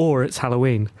 23rd day, or it's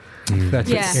Halloween.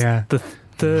 Yeah. The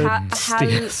third.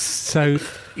 So,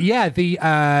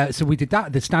 yeah, so we did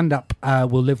that. The stand-up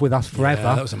will live with us forever.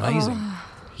 Yeah, that was amazing.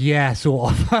 Yeah,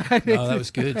 sort of. No, that was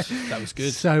good. That was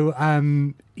good. So,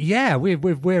 yeah, we're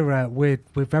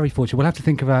very fortunate. We'll have to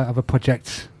think of a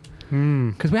project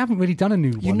because we haven't really done a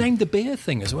new one. You named the beer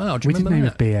thing as well. Do you remember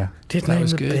remember that? Beer. That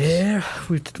was good. Beer.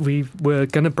 We were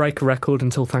going to break a record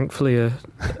until thankfully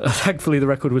the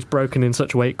record was broken in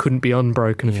such a way it couldn't be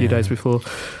unbroken a few days before.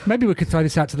 Maybe we could throw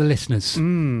this out to the listeners.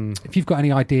 If you've got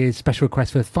any ideas, special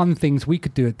requests for fun things we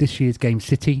could do at this year's Game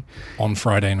City on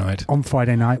Friday night.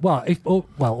 Well, in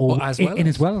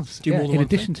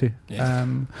addition to.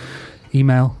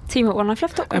 Email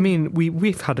team@onelifeleft.com. I mean,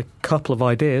 we've had a couple of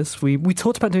ideas. We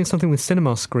talked about doing something with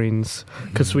cinema screens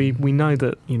because we know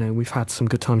that we've had some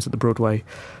good times at the Broadway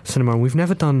cinema, and we've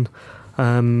never done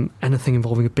anything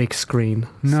involving a big screen.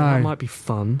 No, so that might be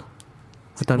fun.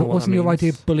 I don't know what wasn't your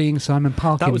idea bullying Simon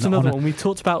Parkin? That was another one. We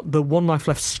talked about the One Life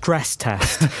Left stress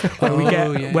test, where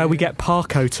we get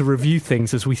Parko to review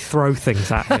things as we throw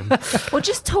things at him, or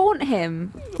just taunt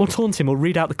him, or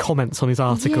read out the comments on his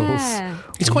articles. Yeah.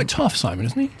 He's quite tough, Simon,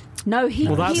 isn't he? No,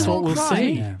 that's what we'll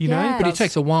see. But it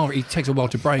takes a while. It takes a while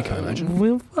to break, I imagine.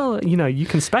 Well, you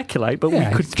can speculate, but we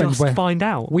could just find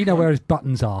out. We know where his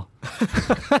buttons are.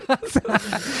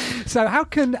 So how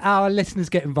can our listeners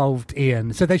get involved,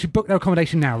 Ian? So they should book their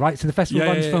accommodation now, right? So the festival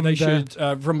runs from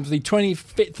from the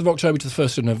 25th of October to the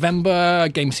 1st of November.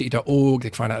 GameCity.org. They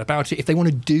can find out about it. If they want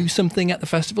to do something at the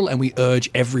festival, and we urge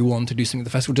everyone to do something at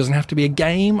the festival, it doesn't have to be a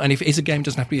game, and if it is a game, it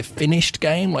doesn't have to be a finished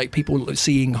game. Like people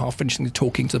seeing half finished and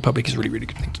talking to the public is a really, really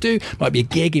good thing to do. It might be a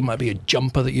gig. It might be a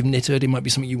jumper that you've knitted. It might be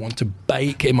something you want to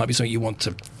bake. It might be something you want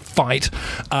to fight.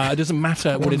 It doesn't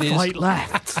matter what it is. Fight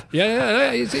left.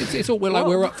 Yeah. It's all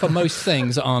we're up for most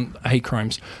things that aren't hate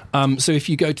crimes. So if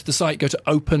you go to the site, go to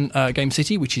Open Game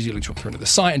City, which is your link to the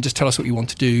site, and just tell us what you want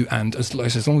to do. And as long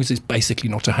as it's basically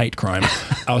not a hate crime,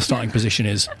 our starting position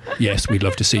is yes, we'd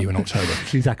love to see you in October.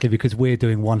 Exactly, because we're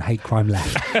doing one hate crime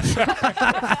left.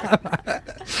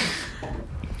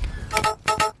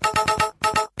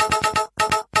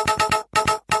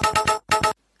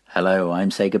 Hello, I'm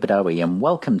Sega Badawi and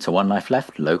welcome to One Life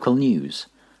Left Local News.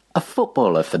 A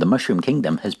footballer for the Mushroom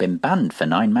Kingdom has been banned for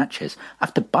 9 matches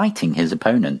after biting his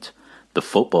opponent. The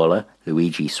footballer,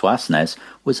 Luigi Suarez,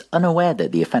 was unaware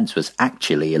that the offence was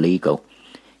actually illegal.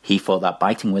 He thought that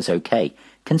biting was okay,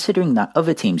 considering that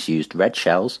other teams used red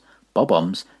shells,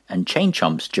 bob-ombs and chain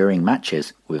chomps during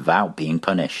matches without being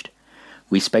punished.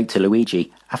 We spoke to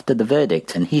Luigi after the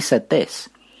verdict and he said this: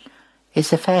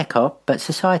 "It's a fair cop, but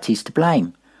society's to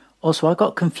blame. Also, I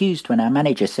got confused when our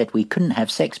manager said we couldn't have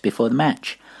sex before the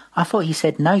match. I thought he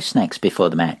said no snacks before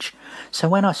the match. So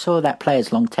when I saw that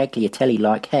player's long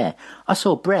tagliatelle-like hair, I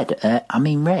saw red.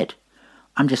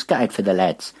 I'm just gutted for the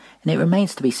lads, and it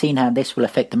remains to be seen how this will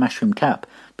affect the Mushroom Cup,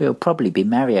 but it'll probably be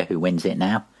Mario who wins it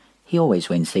now. He always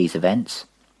wins these events."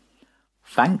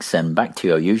 Thanks, and back to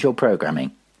your usual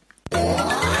programming.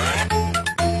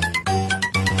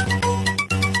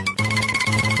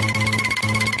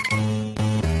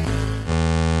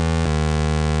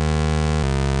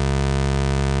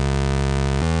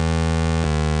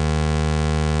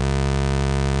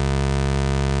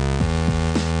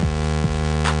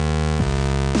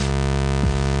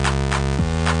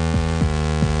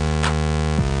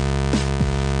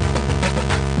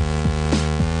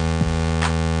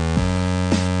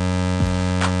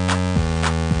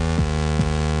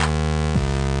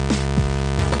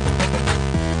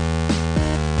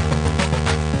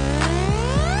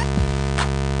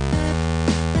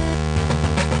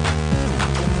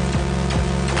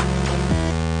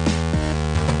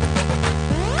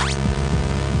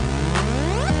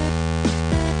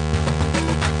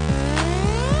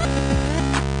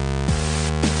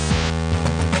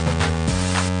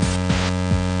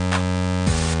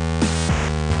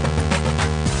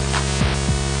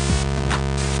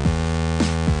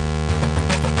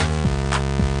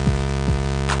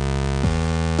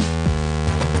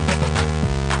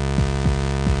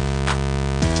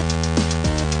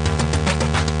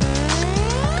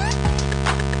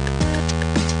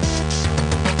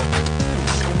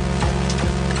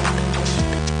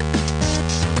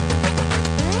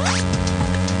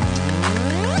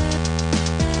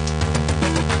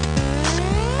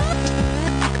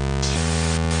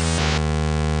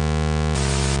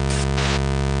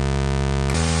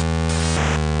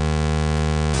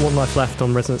 One Life Left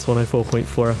on Resonance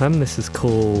 104.4 FM. This is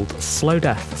called Slow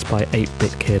Death. It's by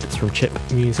 8-Bit Kid. It's from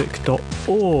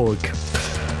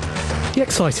chipmusic.org. You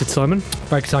excited, Simon?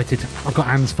 Very excited. I've got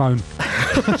Anne's phone.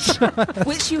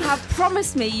 Which you have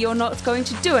promised me you're not going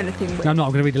to do anything with. No, I'm not.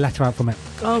 I'm going to read a letter out from it.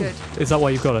 Oh, good. Is that why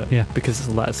you've got it? Yeah. Because it's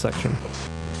the letters section.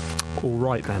 All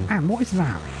right, then. Anne, what is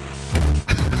that?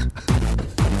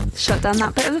 Shut down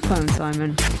that bit of the phone,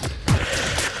 Simon.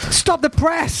 Stop the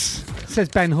press, says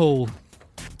Ben Hall.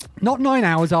 Not 9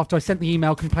 hours after I sent the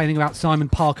email complaining about Simon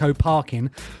Parko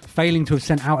Parkin failing to have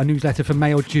sent out a newsletter for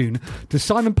May or June, does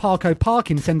Simon Parko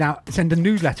Parkin send a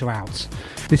newsletter out?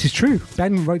 This is true.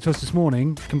 Ben wrote to us this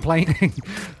morning complaining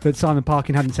that Simon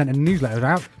Parkin hadn't sent a newsletter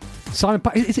out. Simon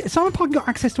Parkin got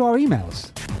access to our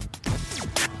emails?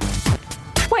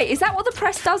 Wait, is that what the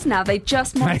press does now? They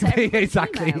just monitor everybody's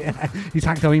exactly. emails? Yeah. He's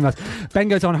hacked our emails. Ben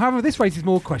goes on. However, this raises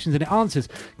more questions than it answers.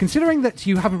 Considering that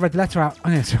you haven't read the letter out... Oh,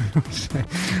 no, sorry.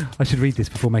 I should read this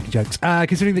before making jokes.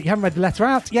 Considering that you haven't read the letter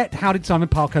out yet, how did Simon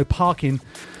Parko Parkin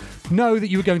know that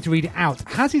you were going to read it out?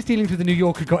 Has his dealings with the New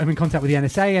Yorker got him in contact with the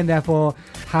NSA, and therefore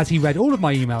has he read all of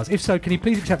my emails? If so, can he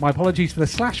please accept my apologies for the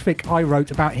slash-fic I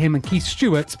wrote about him and Keith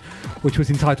Stewart, which was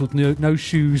entitled No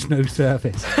Shoes, No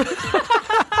Service.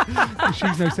 No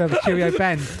shoes, no service. Cheerio,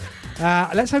 Ben.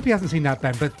 Let's hope he hasn't seen that,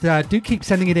 Ben, but do keep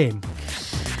sending it in.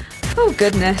 Oh,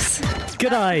 goodness.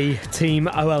 G'day, Team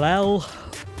OLL.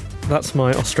 That's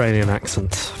my Australian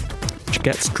accent, which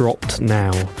gets dropped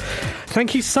now.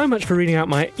 Thank you so much for reading out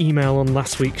my email on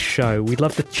last week's show. We'd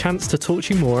love the chance to talk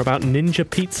to you more about Ninja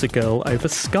Pizza Girl over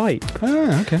Skype.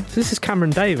 Oh, okay. So this is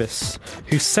Cameron Davis,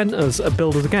 who sent us a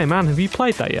build of the game. Anne, have you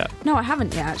played that yet? No, I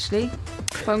haven't yet, actually.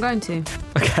 But I'm going to.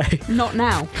 Okay. Not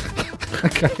now.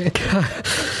 Okay.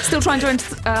 Still trying to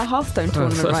enter a Hearthstone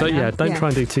tournament right now. Yeah, don't try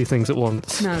and do two things at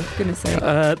once. No, goodness sake.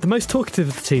 The most talkative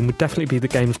of the team would definitely be the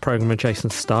games programmer Jason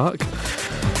Stark,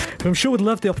 who I'm sure would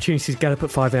love the opportunity to get up at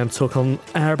 5am to talk on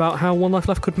air about how One Life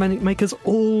Left could make us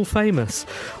all famous.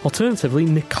 Alternatively,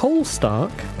 Nicole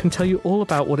Stark can tell you all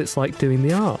about what it's like doing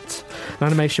the art. An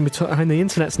animation behind the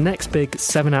internet's next big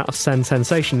 7 out of 10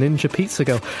 sensation, Ninja Pizza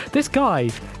Girl. This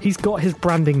guy, he's got his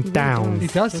branding down. He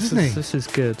does, doesn't he? This is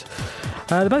good.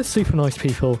 They're both super nice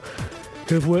people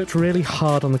who have worked really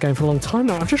hard on the game for a long time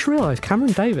now. I've just realised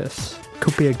Cameron Davis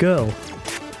could be a girl.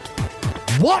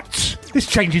 What? This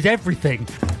changes everything.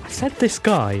 I said this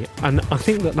guy, and I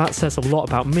think that says a lot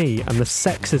about me and the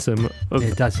sexism of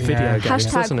video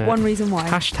games, doesn't it? One reason why.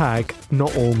 Hashtag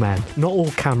not all men, not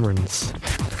all Camerons.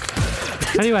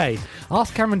 Anyway.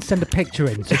 Ask Cameron to send a picture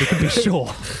in so we can be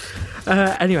sure.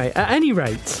 Anyway, at any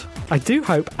rate, I do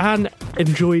hope Anne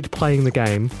enjoyed playing the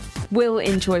game. Will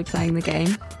enjoy playing the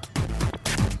game.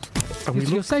 And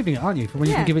you're saving it, aren't you, for when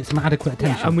you can give it some adequate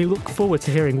attention? Yeah. And we look forward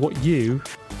to hearing what you,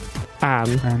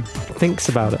 Anne, thinks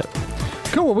about it.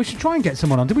 Cool, well, we should try and get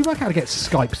someone on. Did we work out how to get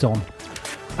Skypes on?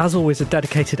 As always, a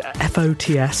dedicated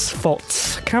FOTS,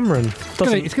 FOTS Cameron.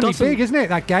 It's going to be big, isn't it,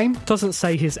 that game? Doesn't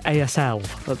say his ASL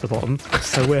at the bottom,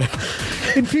 so we're...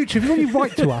 In future, if you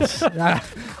write to us,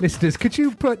 listeners, could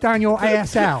you put down your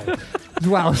ASL as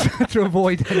well to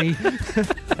avoid any...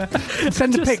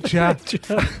 Send a picture of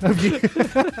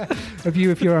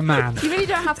you if you're a man. You really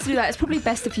don't have to do that. It's probably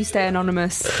best if you stay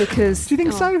anonymous because... Do you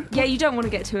think so? Yeah, you don't want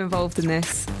to get too involved in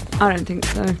this. I don't think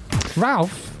so.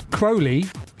 Ralph Crowley,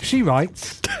 she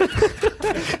writes...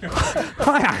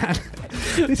 Hi, Anne.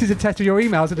 This is a test of your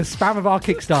emails and a spam of our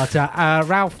Kickstarter.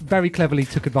 Ralph very cleverly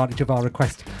took advantage of our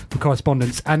request for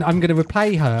correspondence, and I'm going to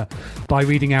repay her by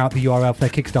reading out the URL for their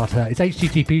Kickstarter. It's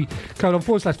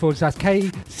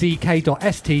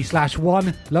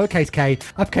http://kck.st/1 lowercase k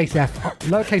uppercase f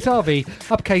lowercase rv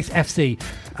uppercase fc.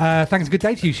 Thanks, good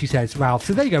day to you, she says, Ralph.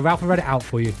 So there you go, Ralph, I read it out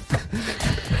for you.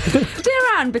 Dear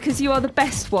Anne, because you are the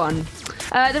best one.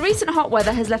 The recent hot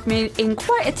weather has left me in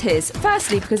quite a tiz.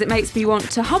 Firstly, because it makes me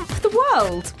want to hump the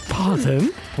world.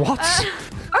 Pardon? What?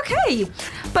 Okay.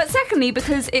 But secondly,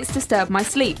 because it's disturbed my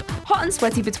sleep. Hot and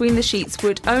sweaty between the sheets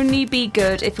would only be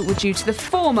good if it were due to the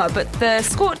former, but the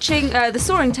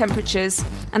soaring temperatures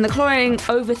and the cloying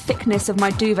over thickness of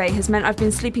my duvet has meant I've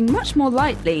been sleeping much more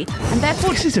lightly, and therefore...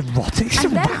 This is erotic, it's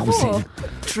arousing.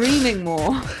 Dreaming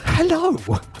more. Hello.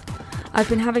 I've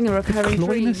been having a recurring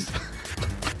dream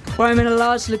where I'm in a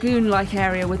large lagoon-like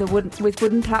area with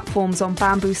wooden platforms on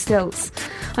bamboo stilts.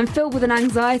 I'm filled with an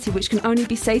anxiety which can only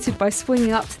be sated by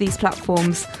swinging up to these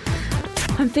platforms.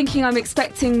 I'm thinking I'm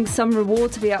expecting some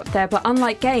reward to be up there, but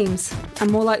unlike games,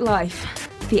 and more like life,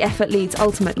 the effort leads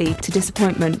ultimately to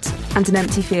disappointment and an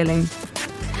empty feeling.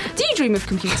 Do you dream of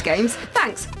computer games?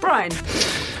 Thanks, Brian.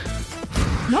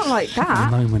 Not like A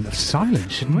that. moment of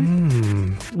silence,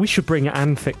 shouldn't we? We should bring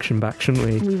Anne Fiction back, shouldn't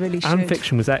we? We really Anne should.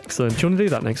 Fiction was excellent. Do you want to do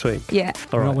that next week? Yeah.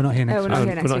 All right. No, we're not here next Oh, we're week. not Oh,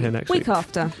 here next we're not week. here next Week week.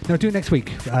 after. No, do it next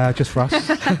week, just for us.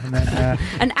 And then,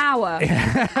 An hour.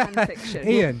 And fiction.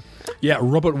 Ian. Yeah,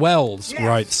 Robert Wells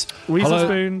writes,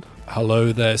 Weaserspoon.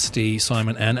 Hello there, Steve,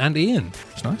 Simon, and Ian.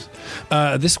 It's nice.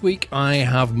 This week, I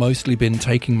have mostly been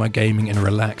taking my gaming in a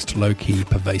relaxed, low-key,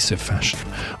 pervasive fashion.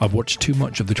 I've watched too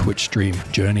much of the Twitch stream,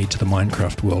 Journey to the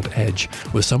Minecraft World Edge,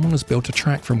 where someone has built a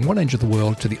track from one edge of the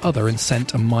world to the other and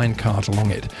sent a minecart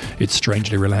along it. It's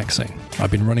strangely relaxing.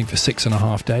 I've been running for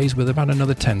 6.5 days, with about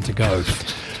another 10 to go.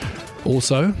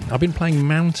 Also, I've been playing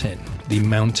Mountain, the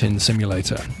mountain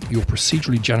simulator. Your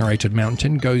procedurally generated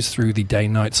mountain goes through the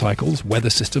day-night cycles, weather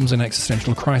systems, and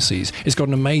existential crises. It's got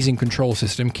an amazing control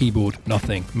system, keyboard,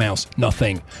 nothing, mouse,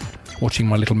 nothing. Watching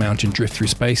my little mountain drift through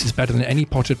space is better than any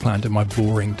potted plant in my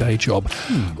boring day job.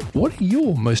 What are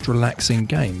your most relaxing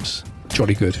games?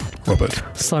 Jolly good, Robert.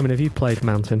 Simon, have you played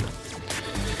Mountain?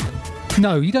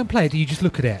 No, you don't play it. You just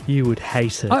look at it. You would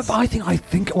hate it. I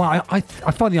think. Well, I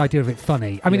find the idea of it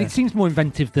funny. I mean, Yeah. it seems more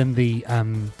inventive than the.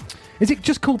 Is it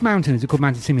just called Mountain? Is it called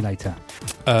Mountain Simulator?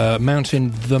 The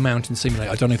Mountain Simulator.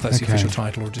 I don't know if that's the Okay. official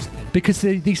title or just... Because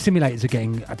these simulators are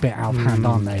getting a bit out of hand,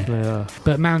 aren't they? Yeah.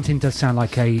 But Mountain does sound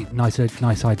like a nice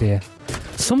idea.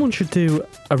 Someone should do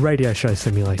a radio show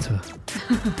simulator.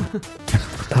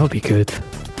 That would be good.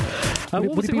 What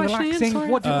Would was it the be question, Ian? relaxing? Sorry?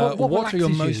 What What are your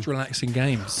relaxes most you? relaxing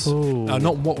games? Ooh.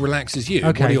 Not what relaxes you.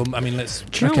 Okay. What are your, I mean, let's...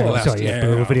 Do you know Okay, what? sorry, yeah, but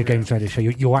we're a video games radio show.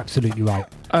 You're absolutely right.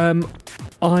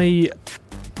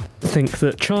 I think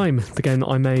that Chime, the game that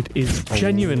I made, is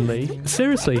genuinely,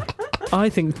 seriously, I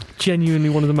think genuinely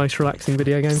one of the most relaxing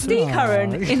video games. Steve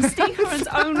Curran, in Steve Curran's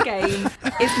own game,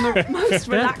 is the most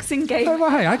relaxing game. Oh,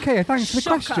 right, okay, thanks for the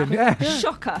Shocker. question. Yeah.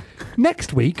 Shocker.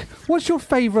 Next week, what's your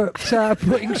favourite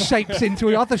putting shapes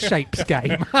into other shapes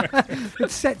game?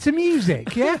 It's set to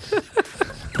music, yeah?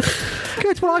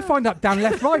 Good. Well, I find up, down,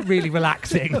 left, right really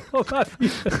relaxing.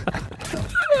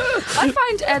 I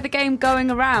find the game Going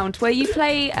Around, where you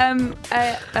play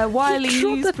a wily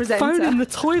Drop news the presenter. phone in the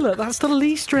toilet. That's the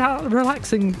least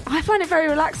relaxing. I find it very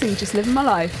relaxing, just living my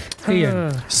life.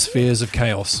 Ian. Spheres of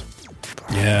Chaos.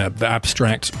 Yeah, the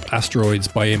abstract Asteroids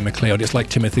by Ian McLeod. It's like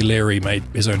Timothy Leary made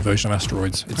his own version of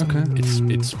Asteroids.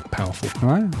 It's powerful.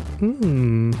 All right.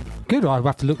 Good. I'll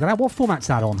have to look that up. What format's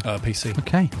that on? PC.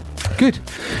 Okay. Good.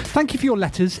 Thank you for your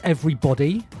letters,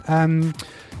 everybody.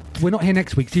 We're not here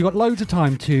next week, so you've got loads of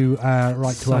time to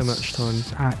write to So us. much time.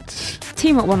 At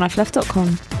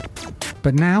team@onelifeleft.com.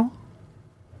 But now,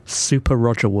 Super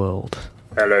Roger World.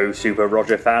 Hello, Super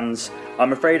Roger fans.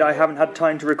 I'm afraid I haven't had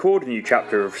time to record a new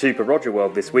chapter of Super Roger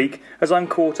World this week, as I'm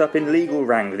caught up in legal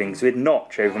wranglings with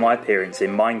Notch over my appearance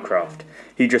in Minecraft.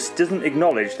 He just doesn't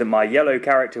acknowledge that my yellow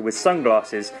character with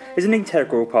sunglasses is an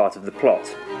integral part of the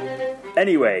plot.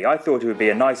 Anyway, I thought it would be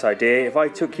a nice idea if I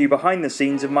took you behind the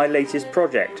scenes of my latest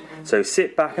project, so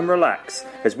sit back and relax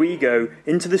as we go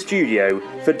into the studio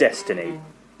for Destiny.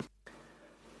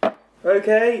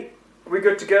 Okay, we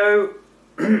good to go?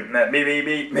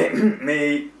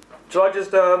 me. Shall I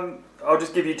just, I'll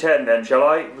just give you 10 then, shall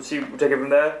I? We'll take it from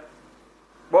there.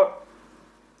 What?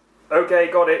 Okay,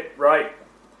 got it, right.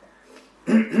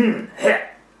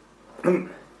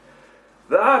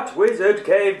 That wizard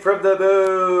came from the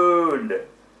moon.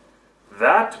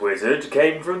 That wizard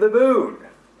came from the moon.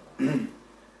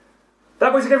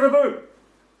 That wizard came from the moon.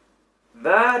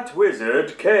 That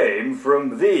wizard came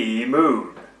from the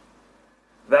moon.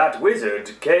 That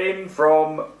wizard came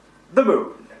from the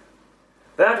moon.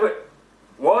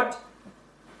 What?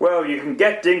 Well, you can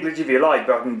get Dinklage if you like,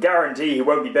 but I can guarantee he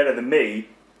won't be better than me.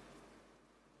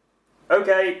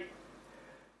 Okay.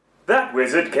 That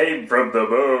wizard came from the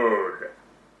moon.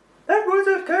 That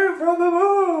wizard came from the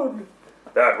moon.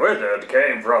 That wizard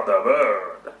came from the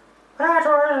moon. That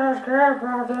wizard came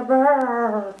from the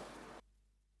moon.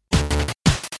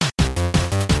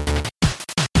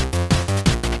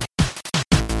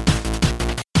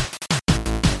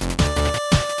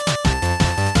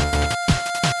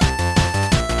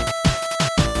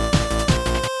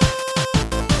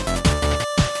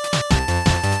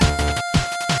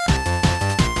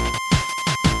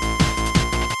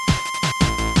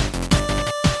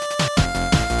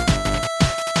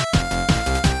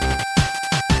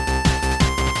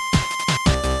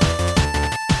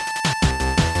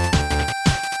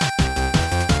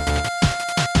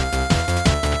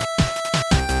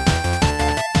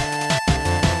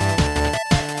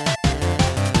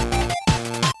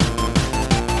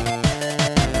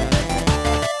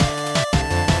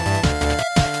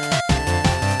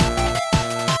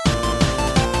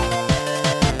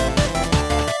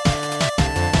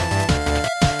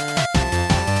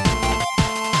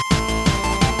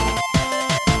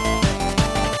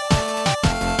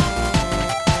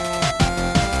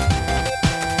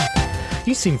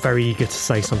 seem very eager to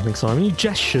say something, Simon. You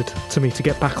gestured to me to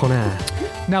get back on air.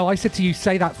 No, I said to you,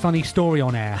 say that funny story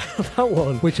on air. That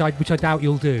one. Which I doubt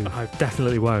you'll do. I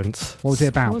definitely won't. What was it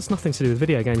about? Well, it's nothing to do with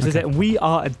video games, is it? And we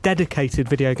are a dedicated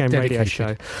video game radio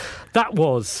show. That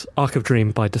was Arc of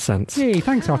Dream by Descent. Hey,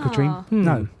 thanks, Arc of Dream.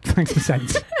 No, thanks,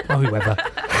 Descent. Or whoever.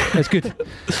 That's good.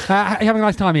 Are you having a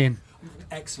nice time, Ian?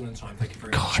 Excellent time, thank you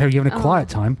very much. Are you having a quiet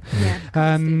time?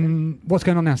 Yeah. What's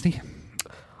going on now, Steve?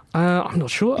 I'm not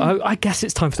sure. I guess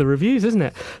it's time for the reviews, isn't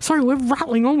it? Sorry, we're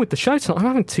rattling on with the show tonight. I'm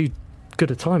having too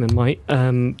good a time and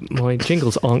my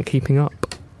jingles aren't keeping up.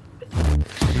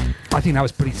 I think that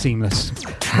was pretty seamless.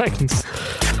 Thanks.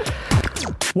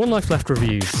 One Life Left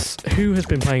reviews. Who has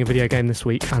been playing a video game this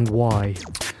week and why?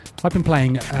 I've been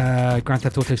playing Grand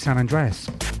Theft Auto San Andreas,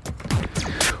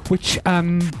 which... Is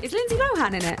Lindsay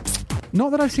Lohan in it?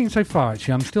 Not that I've seen so far,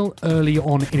 actually. I'm still early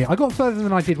on in it. I got further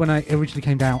than I did when I originally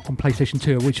came out on PlayStation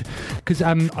 2, because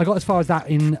I got as far as that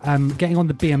in getting on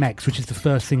the BMX, which is the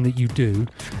first thing that you do,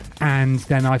 and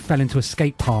then I fell into a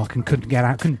skate park and couldn't get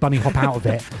out, couldn't bunny hop out of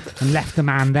it, and left the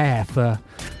man there for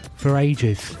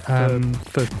ages.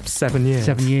 For 7 years.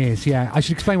 7 years, yeah. I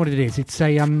should explain what it is. It's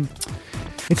a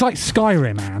it's like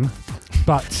Skyrim, man,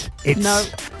 but it's... No.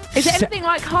 Is it anything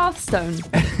like Hearthstone?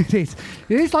 It is.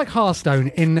 It is like Hearthstone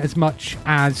in as much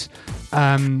as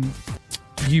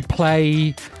you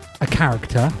play a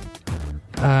character.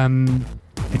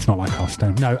 It's not like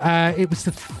Hearthstone. No, it was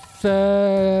the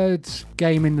third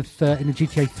game in the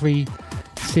GTA 3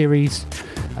 series,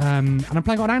 and I'm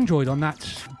playing on Android on that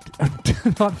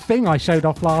thing I showed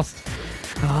off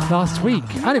last week,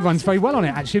 and it runs very well on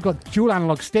it. Actually, I've got dual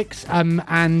analog sticks, and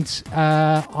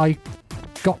I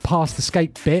got past the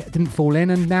skate bit, didn't fall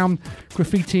in, and now I'm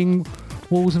graffitiing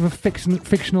walls of a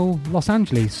fictional Los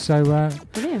Angeles. So I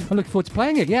look forward to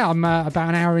playing it. Yeah, I'm about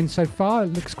an hour in so far.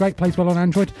 It looks great, plays well on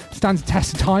Android, stands the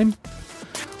test of time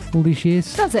all these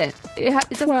years. Does it?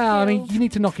 I mean, you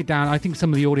need to knock it down. I think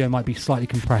some of the audio might be slightly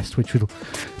compressed, which will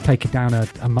take it down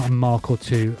a mark or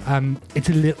two. It's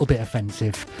a little bit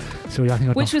offensive. So I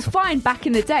think which was fine back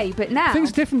in the day, but now...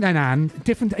 Things different then, Anne.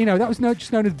 Different, that was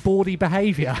just known as bawdy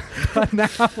behaviour. But now...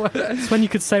 It's when you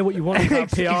could say what you want about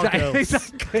PR girls.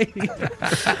 Exactly.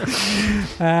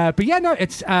 But yeah, no,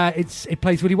 it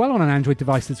plays really well on an Android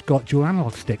device that's got dual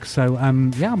analog sticks. So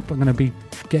I'm going to be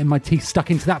getting my teeth stuck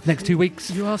into that for the next 2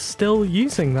 weeks. You are still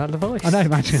using that device. I know,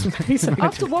 imagine.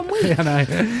 After 1 week. Yeah, I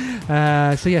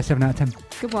know. So yeah, 7 out of 10.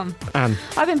 Good one. Anne.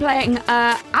 I've been playing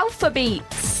Alpha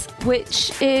Beats,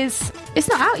 which is... It's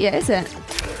not out yet, is it?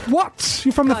 What?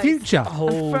 You're from the future?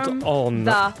 Hold on.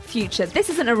 The future. This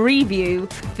isn't a review.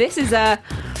 This is a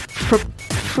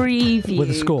preview.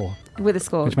 With a score. With a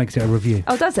score. Which makes it a review.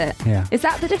 Oh, does it? Yeah. Is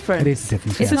that the difference? It is the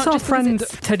difference, Is this our friend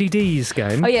Teddy D's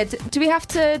game? Oh, yeah. Do we have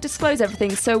to disclose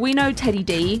everything? So we know Teddy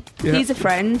D. Yeah. He's a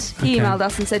friend. He emailed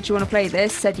us and said, do you want to play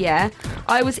this? Said, yeah.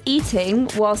 I was eating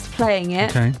whilst playing it.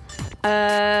 Okay.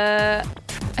 I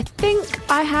think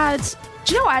I had...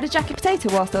 Do you know what? I had a jacket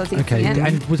potato whilst I was eating it.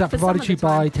 And was that provided to you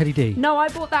by Teddy D? No, I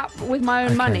bought that with my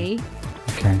own money.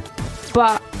 Okay.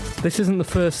 But... This isn't the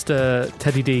first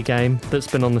Teddy D game that's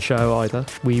been on the show either.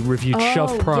 We reviewed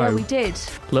Shove Pro. Yeah, we did.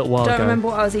 A little while ago. Don't remember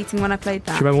what I was eating when I played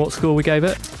that. Do you remember what score we gave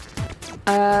it?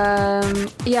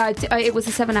 Yeah, it was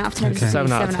a 7 out of 10. Okay.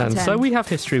 7 out of 10. So we have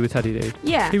history with Teddy D.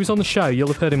 Yeah. He was on the show. You'll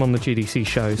have heard him on the GDC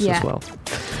shows as well.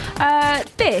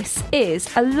 This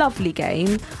is a lovely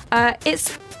game.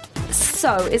 It's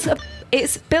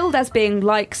billed as being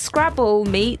like Scrabble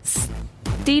meets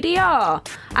DDR.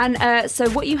 And so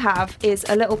what you have is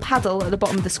a little paddle at the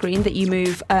bottom of the screen that you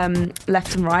move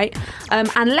left and right,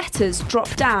 and letters drop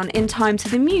down in time to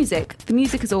the music. The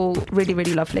music is all really,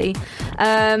 really lovely.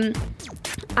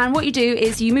 And what you do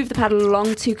is you move the paddle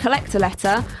along to collect a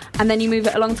letter, and then you move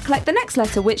it along to collect the next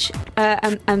letter, which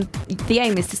and the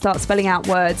aim is to start spelling out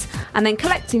words and then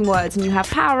collecting words. And you have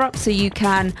power-ups, so you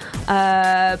can,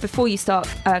 before you start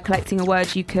collecting a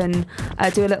word, you can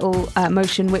do a little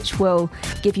motion which will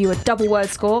give you a double word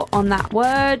score on that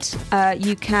word.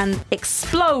 You can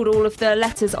explode all of the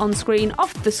letters on screen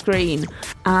off the screen,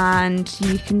 and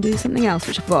you can do something else,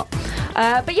 which I forgot.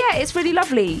 But yeah, it's really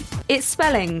lovely. It's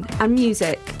spelling and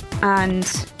music and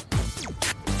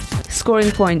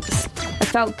scoring points. I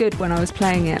felt good when I was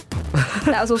playing it.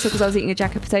 That was also because I was eating a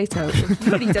jacket potato. It was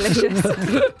really delicious.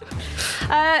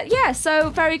 Yeah, so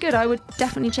very good. I would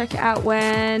definitely check it out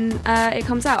when it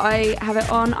comes out. I have it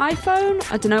on iPhone.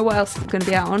 I don't know what else it's going to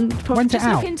be out on. Probably When's just it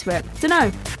out? Look into it. Don't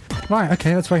know. Right,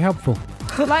 okay, that's very helpful.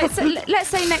 Like, so let's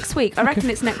say next week. I reckon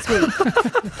it's next week.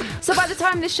 So by the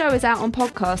time this show is out on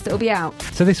podcast, it'll be out.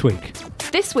 So this week?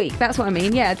 This week, that's what I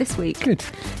mean. Yeah, this week. Good.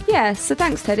 Yeah, so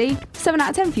thanks, Teddy. 7 out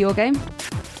of 10 for your game.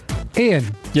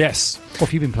 Ian, Yes. what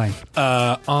have you been playing?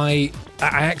 I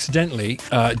accidentally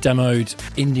demoed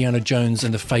Indiana Jones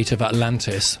and the Fate of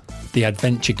Atlantis, the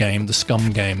adventure game, the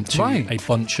Scum game, to a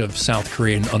bunch of South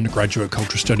Korean undergraduate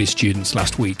cultural studies students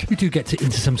last week. You do get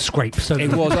into some scrapes. So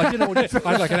It was. I didn't know what to do.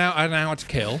 I had like an hour to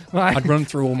kill. Right. I'd run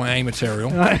through all my A material,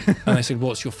 and they said,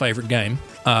 "What's your favourite game?"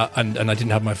 And I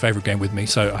didn't have my favourite game with me,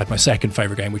 so I had my second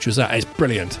favourite game, which was that. It's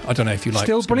brilliant. I don't know if you like.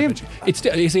 Still brilliant. It's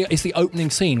the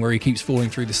opening scene where he keeps falling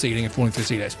through the ceiling and falling through the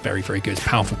ceiling. It's very, very good. It's a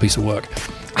powerful piece of work.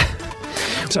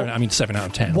 So, I mean, 7 out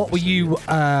of 10. What were you?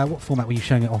 What format were you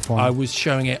showing it off on? I was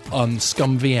showing it on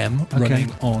Scum VM,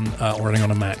 running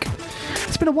on a Mac.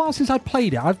 It's been a while since I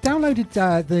played it. I've downloaded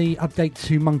the update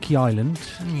to Monkey Island.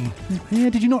 Yeah,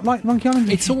 did you not like Monkey Island?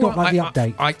 It's all not right. like the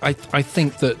update. I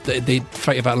think that the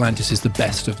Fate of Atlantis is the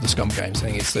best of the Scum games. I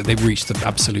think it's they've reached the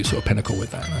absolute sort of pinnacle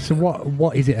with that. So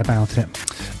what is it about it?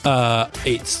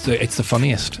 It's the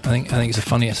funniest. I think it's the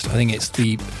funniest. I think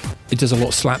it does a lot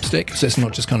of slapstick, so it's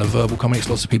not just kind of verbal comedy. It's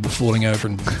lots of people falling over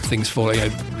and things falling,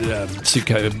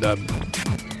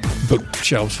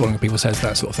 bookshelves falling on people's heads,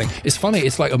 that sort of thing. It's funny.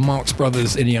 It's like a Marx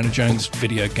Brothers Indiana Jones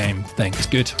video game thing. It's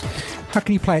good. How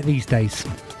can you play it these days?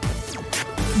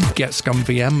 Get Scum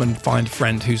VM and find a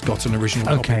friend who's got an original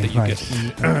copy that you get.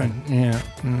 Yeah.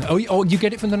 Oh, you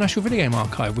get it from the National Video Game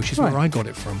Archive, which is where I got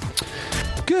it from.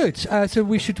 Good. So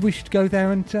we should go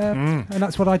there and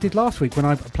that's what I did last week when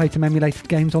I played some emulated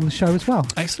games on the show as well.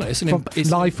 Excellent.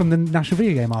 It's live from the National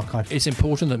Video Game Archive. It's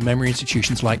important that memory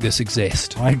institutions like this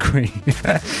exist. I agree.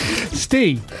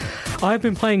 Steve, I've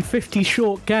been playing 50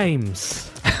 short games.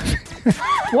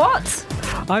 What?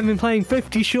 I've been playing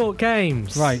 50 short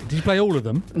games. Right. Did you play all of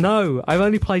them? No, I've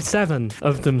only played 7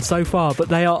 of them so far, but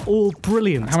they are all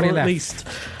brilliant. How many or at left? least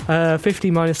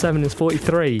 50 minus 7 is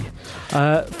 43.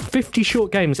 50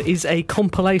 Short Games is a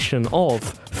compilation of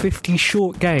 50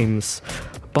 short games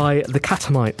by the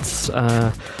Catamites.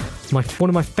 One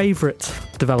of my favourite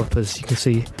developers. You can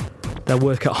see their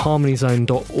work at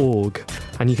harmonyzone.org,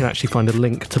 and you can actually find a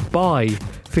link to buy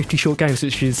 50 Short Games,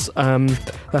 which is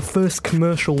their first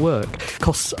commercial work.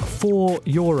 Costs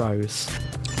 €4.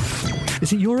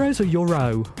 Is it euros or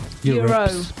euro?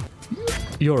 Europe's.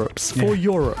 Yeah. 4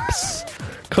 Europes.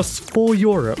 Costs 4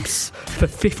 Europes for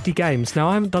 50 games. Now,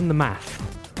 I haven't done the math.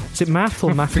 Is it math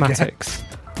or mathematics?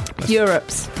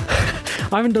 Europes.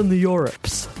 I haven't done the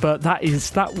Europes, but that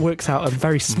works out a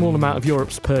very small amount of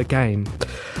Europes per game.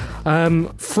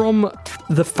 From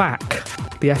the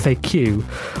FAQ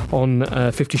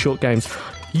on 50 Short Games.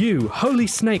 You, holy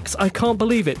snakes, I can't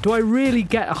believe it. Do I really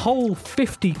get a whole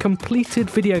 50 completed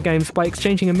video games by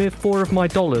exchanging a mere 4 of my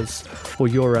dollars? Or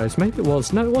euros. Maybe it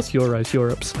was. No, it was euros,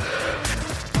 Europes.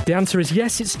 The answer is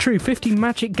yes, it's true. 50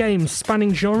 magic games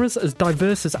spanning genres as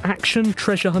diverse as action,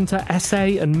 treasure hunter,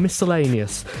 essay, and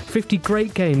miscellaneous. 50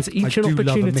 great games, each an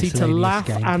opportunity to laugh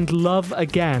and love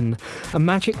again. A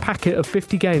magic packet of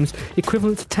 50 games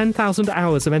equivalent to 10,000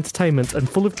 hours of entertainment and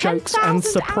full of jokes and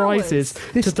surprises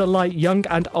to delight young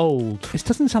and old. This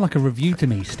doesn't sound like a review to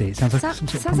me, Steve. It sounds like some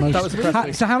sort of promotion. That was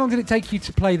perfect. So how long did it take you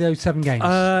to play those 7 games?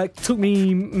 It took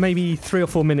me maybe 3 or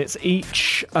 4 minutes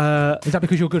each. Is that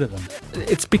because you're good at them?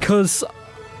 It's because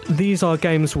these are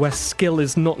games where skill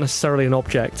is not necessarily an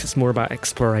object. It's more about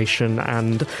exploration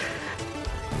and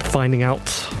finding out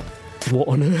what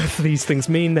on earth these things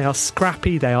mean. They are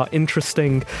scrappy, they are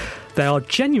interesting, they are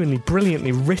genuinely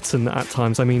brilliantly written at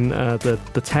times. I mean,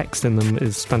 the text in them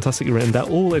is fantastically written. They're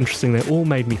all interesting, they all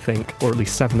made me think, or at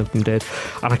least 7 of them did,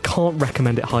 and I can't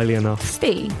recommend it highly enough.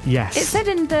 Steve? Yes. It said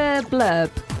in the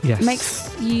blurb, yes,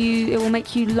 it will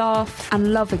make you laugh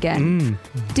and love again.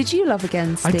 Did you love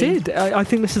again, Steve? I did. I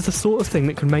think this is the sort of thing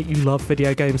that can make you love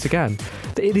video games again.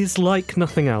 It is like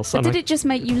nothing else. But did it just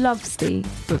make you love Steve?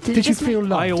 Did you feel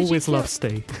love? I always love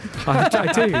Steve. I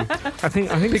do. I think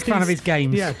big fan of his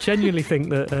games. Yeah, genuinely think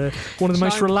that one of the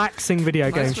most relaxing video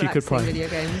games you could play. Video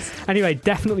games. Anyway,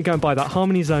 definitely go and buy that.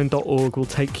 harmonyzone.org will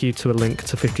take you to a link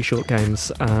to 50 Short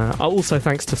Games. Also,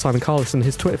 thanks to Simon Carless and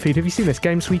his Twitter feed. Have you seen this?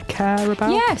 Games We Care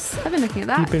About? Yes, I've been looking at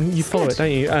that. You follow it, don't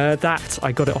you?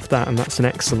 I got it off that, and that's an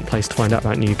excellent place to find out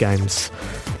about new games.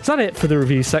 Is that it for the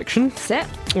review section? That's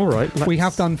it. All right. We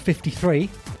have done 53.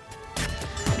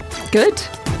 Good.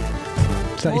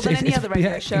 So More than any other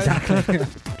radio show. Exactly.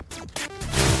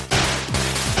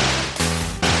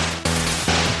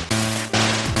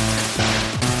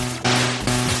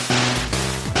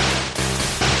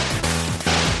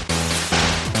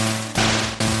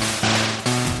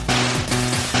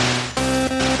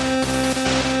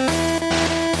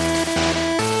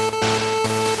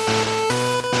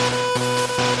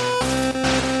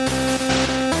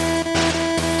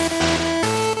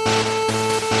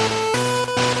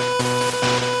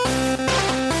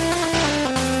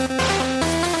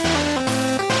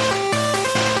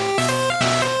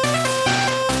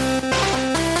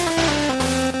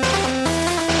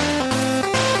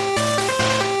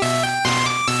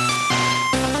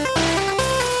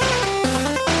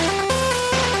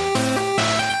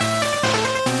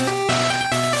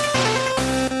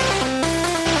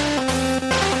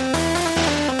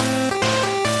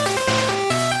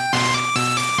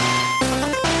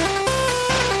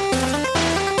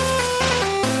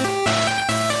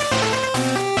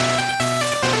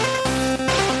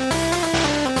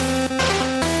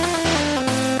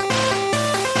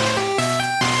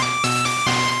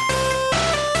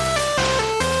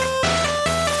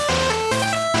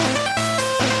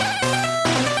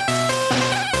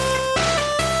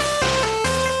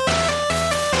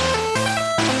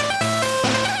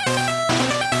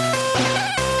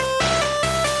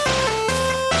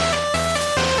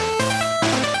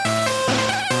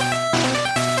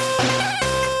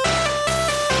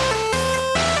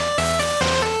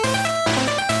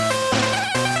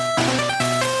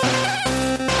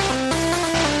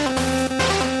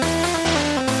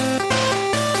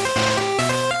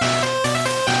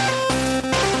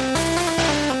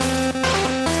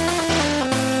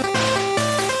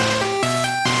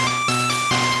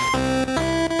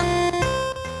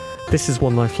 This is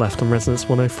One Life Left on Resonance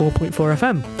 104.4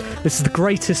 FM. This is the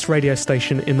greatest radio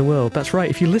station in the world. That's right,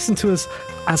 if you listen to us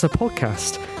as a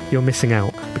podcast, you're missing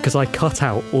out, because I cut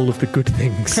out all of the good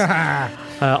things.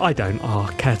 I don't.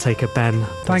 Caretaker Ben.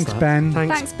 Thanks, Ben.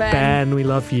 Thanks, Ben. Ben, we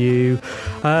love you.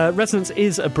 Resonance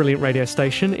is a brilliant radio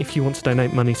station. If you want to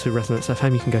donate money to Resonance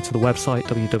FM, you can go to the website,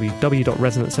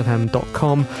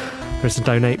 www.resonancefm.com. There's a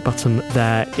donate button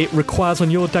there. It requires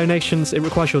your donations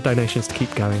to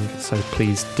keep going, so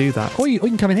please do that. Or you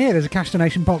can come in here. There's a cash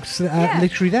donation box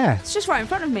literally there. It's just right in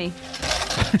front of me.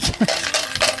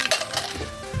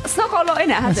 It's not got a lot in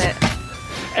it, has it?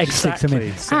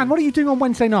 Exactly. Anne, what are you doing on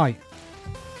Wednesday night?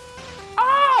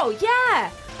 Oh, yeah.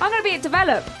 I'm going to be at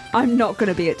Develop. I'm not going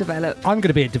to be at Develop. I'm going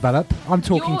to be at Develop. I'm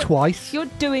talking twice. You're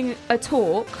doing a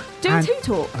talk. Doing 2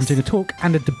 talks. I'm doing a talk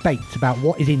and a debate about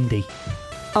what is indie.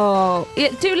 Oh, yeah,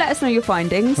 do let us know your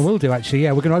findings. I will do, actually,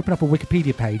 yeah. We're going to open up a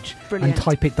Wikipedia page Brilliant. and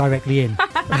type it directly in.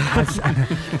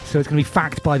 So it's going to be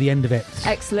fact by the end of it.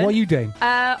 Excellent. What are you doing?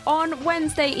 On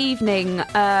Wednesday evening,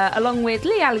 along with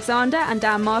Lee Alexander and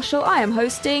Dan Marshall, I am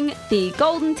hosting the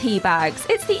Golden Teabags.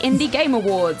 It's the Indie Game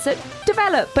Awards at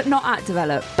Develop, but not at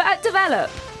Develop, but at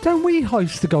Develop. Don't we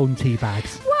host the Golden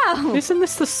Teabags? Well, isn't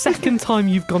this the second time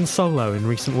you've gone solo in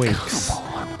recent weeks?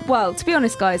 Well, to be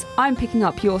honest, guys, I'm picking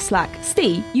up your slack.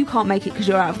 Steve, you can't make it because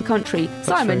you're out of the country. That's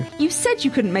Simon, true. you said you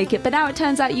couldn't make it, but now it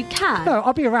turns out you can. No,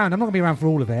 I'll be around. I'm not going to be around for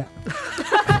all of it.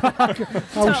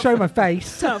 I'll show my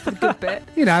face. Turn up for the good bit.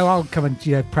 I'll come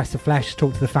and press the flesh,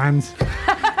 talk to the fans.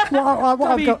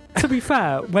 To be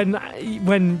fair,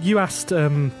 when you asked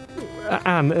Anne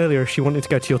earlier if she wanted to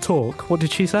go to your talk, what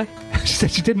did she say? She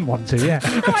said she didn't want to, yeah.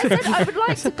 No, I said I would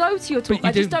like to go to your talk. But you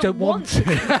I just don't want to.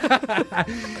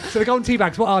 So the Golden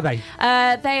Teabags, what are they?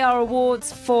 They are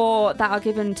awards that are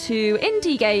given to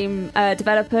indie game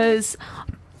developers.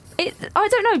 I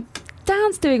don't know.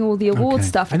 Dan's doing all the award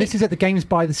stuff. And this is at the Games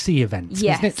by the Sea event,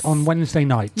 yes. isn't it? On Wednesday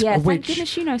night. Yeah, which thank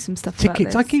goodness you know some stuff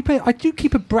tickets, about this. I do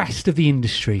keep abreast of the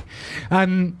industry.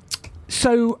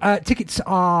 So tickets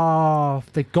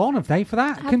they've gone, have they, for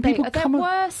that? Can people come? There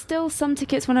were still some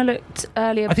tickets when I looked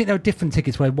earlier. I think there were different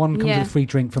tickets where one comes with a free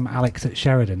drink from Alex at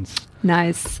Sheridan's.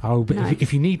 Nice. Oh, but nice.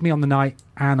 If you need me on the night,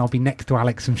 Anne, I'll be next to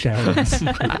Alex from Sheridan's.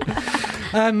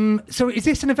 So is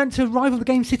this an event to rival the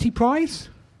Game City Prize?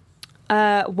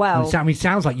 Well, it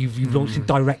sounds like you've launched a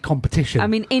direct competition. I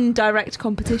mean, in direct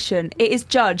competition, it is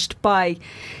judged by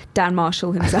Dan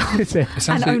Marshall himself,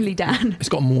 and only Dan. It's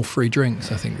got more free drinks,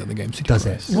 I think, than the Game City Does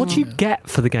Prize. it? What do you get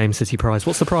for the Game City Prize?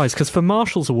 What's the prize? Because for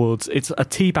Marshall's Awards, it's a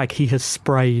tea bag he has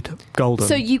sprayed golden.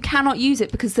 So you cannot use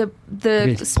it because the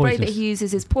spray that he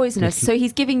uses is poisonous. So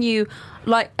he's giving you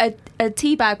like a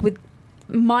tea bag with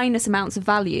minus amounts of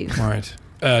value. Right.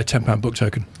 £10 book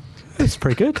token. It's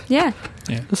pretty good. Yeah.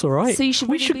 That's all right. So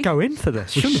we should go in for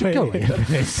this. We should go in for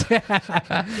this.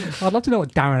 I'd love to know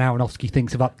what Darren Aronofsky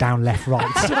thinks of up, down, left, right.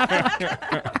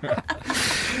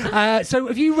 So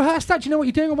have you rehearsed that? Do you know what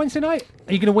you're doing on Wednesday night?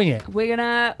 Are you going to wing it? We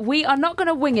are not going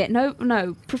to wing it.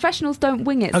 No. Professionals don't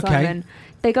wing it, Okay. Simon.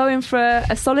 They go in for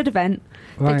a solid event.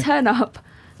 Right. They turn up,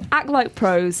 act like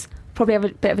pros, probably have a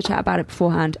bit of a chat about it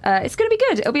beforehand. It's going to be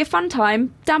good. It'll be a fun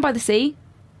time down by the sea.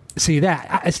 See you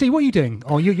there. Steve, what are you doing?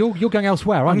 Oh, you're going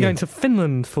elsewhere, aren't you? I'm going to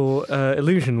Finland for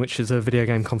Illusion, which is a video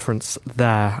game conference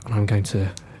there, and I'm going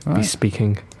to be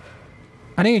speaking.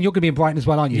 And Ian, you're going to be in Brighton as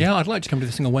well, aren't you? Yeah, I'd like to come to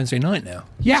this thing on Wednesday night now.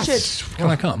 Yes. Can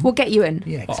I come? We'll get you in.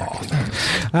 Yeah, exactly.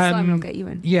 Simon will get you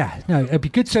in. Yeah, no, it'd be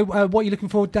good. So, what are you looking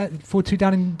forward to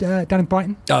down in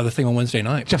Brighton? Oh, the thing on Wednesday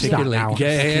night. Just that particularly. now.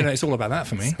 Yeah, no, it's all about that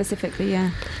for me. Specifically,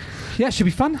 yeah. Yeah, it should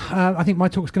be fun. I think my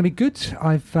talk's going to be good.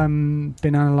 I've been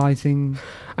analysing.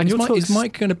 And is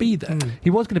Mike going to be there? He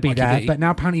was going to be Mikey there, B. but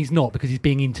now apparently he's not because he's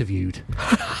being interviewed.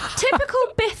 Typical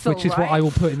Bithell, Which is what I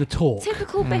will put in the talk.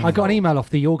 Typical Bithell. I got an email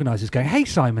off the organisers going, "Hey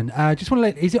Simon, just want to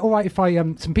let. Is it all right if I?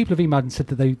 Some people have emailed and said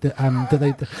that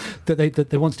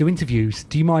they want to do interviews.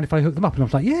 Do you mind if I hook them up?" And I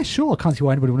was like, "Yeah, sure. I can't see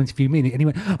why anybody would interview me." And he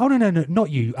went, "Oh no, not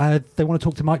you. They want to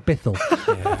talk to Mike Bithell."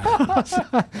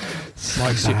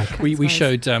 We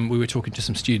showed. We were talking to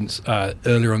some students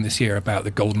earlier on this year about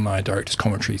the GoldenEye Director's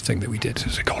Commentary thing that we did. It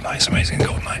was a GoldenEye, it's amazing.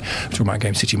 GoldenEye. We're talking about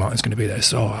Game City. Martin's going to be there.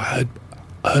 So I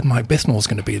heard Mike Bithnall's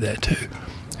going to be there too.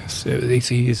 So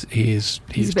he is a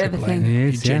bit of a thing. He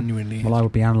is, genuinely. Yeah. Well, I will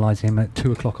be analysing him at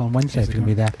 2:00 on Wednesday. If he's going to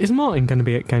be there. Is Martin going to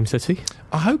be at Game City?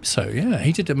 I hope so. Yeah,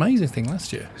 he did an amazing thing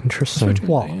last year. Interesting.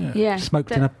 What? Yeah.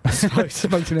 Smoked in a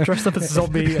dressed up as a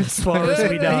zombie as far as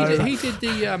we know. He did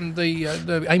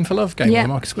the Aim for Love game Yeah. on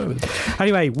Marcus Square with him.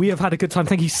 Anyway, we have had a good time.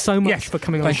 Thank you so much for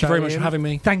coming on the Thank show. you very much for Ian. having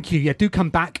me. Thank you. Yeah, do come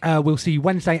back. We'll see you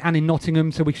Wednesday and in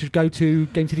Nottingham. So we should go to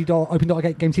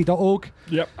open.gamecity.org.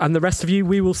 Yep. And the rest of you,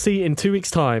 we will see in 2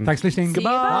 weeks' time. time. Thanks for listening. See you,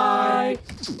 Goodbye.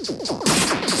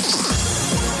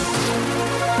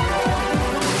 bye.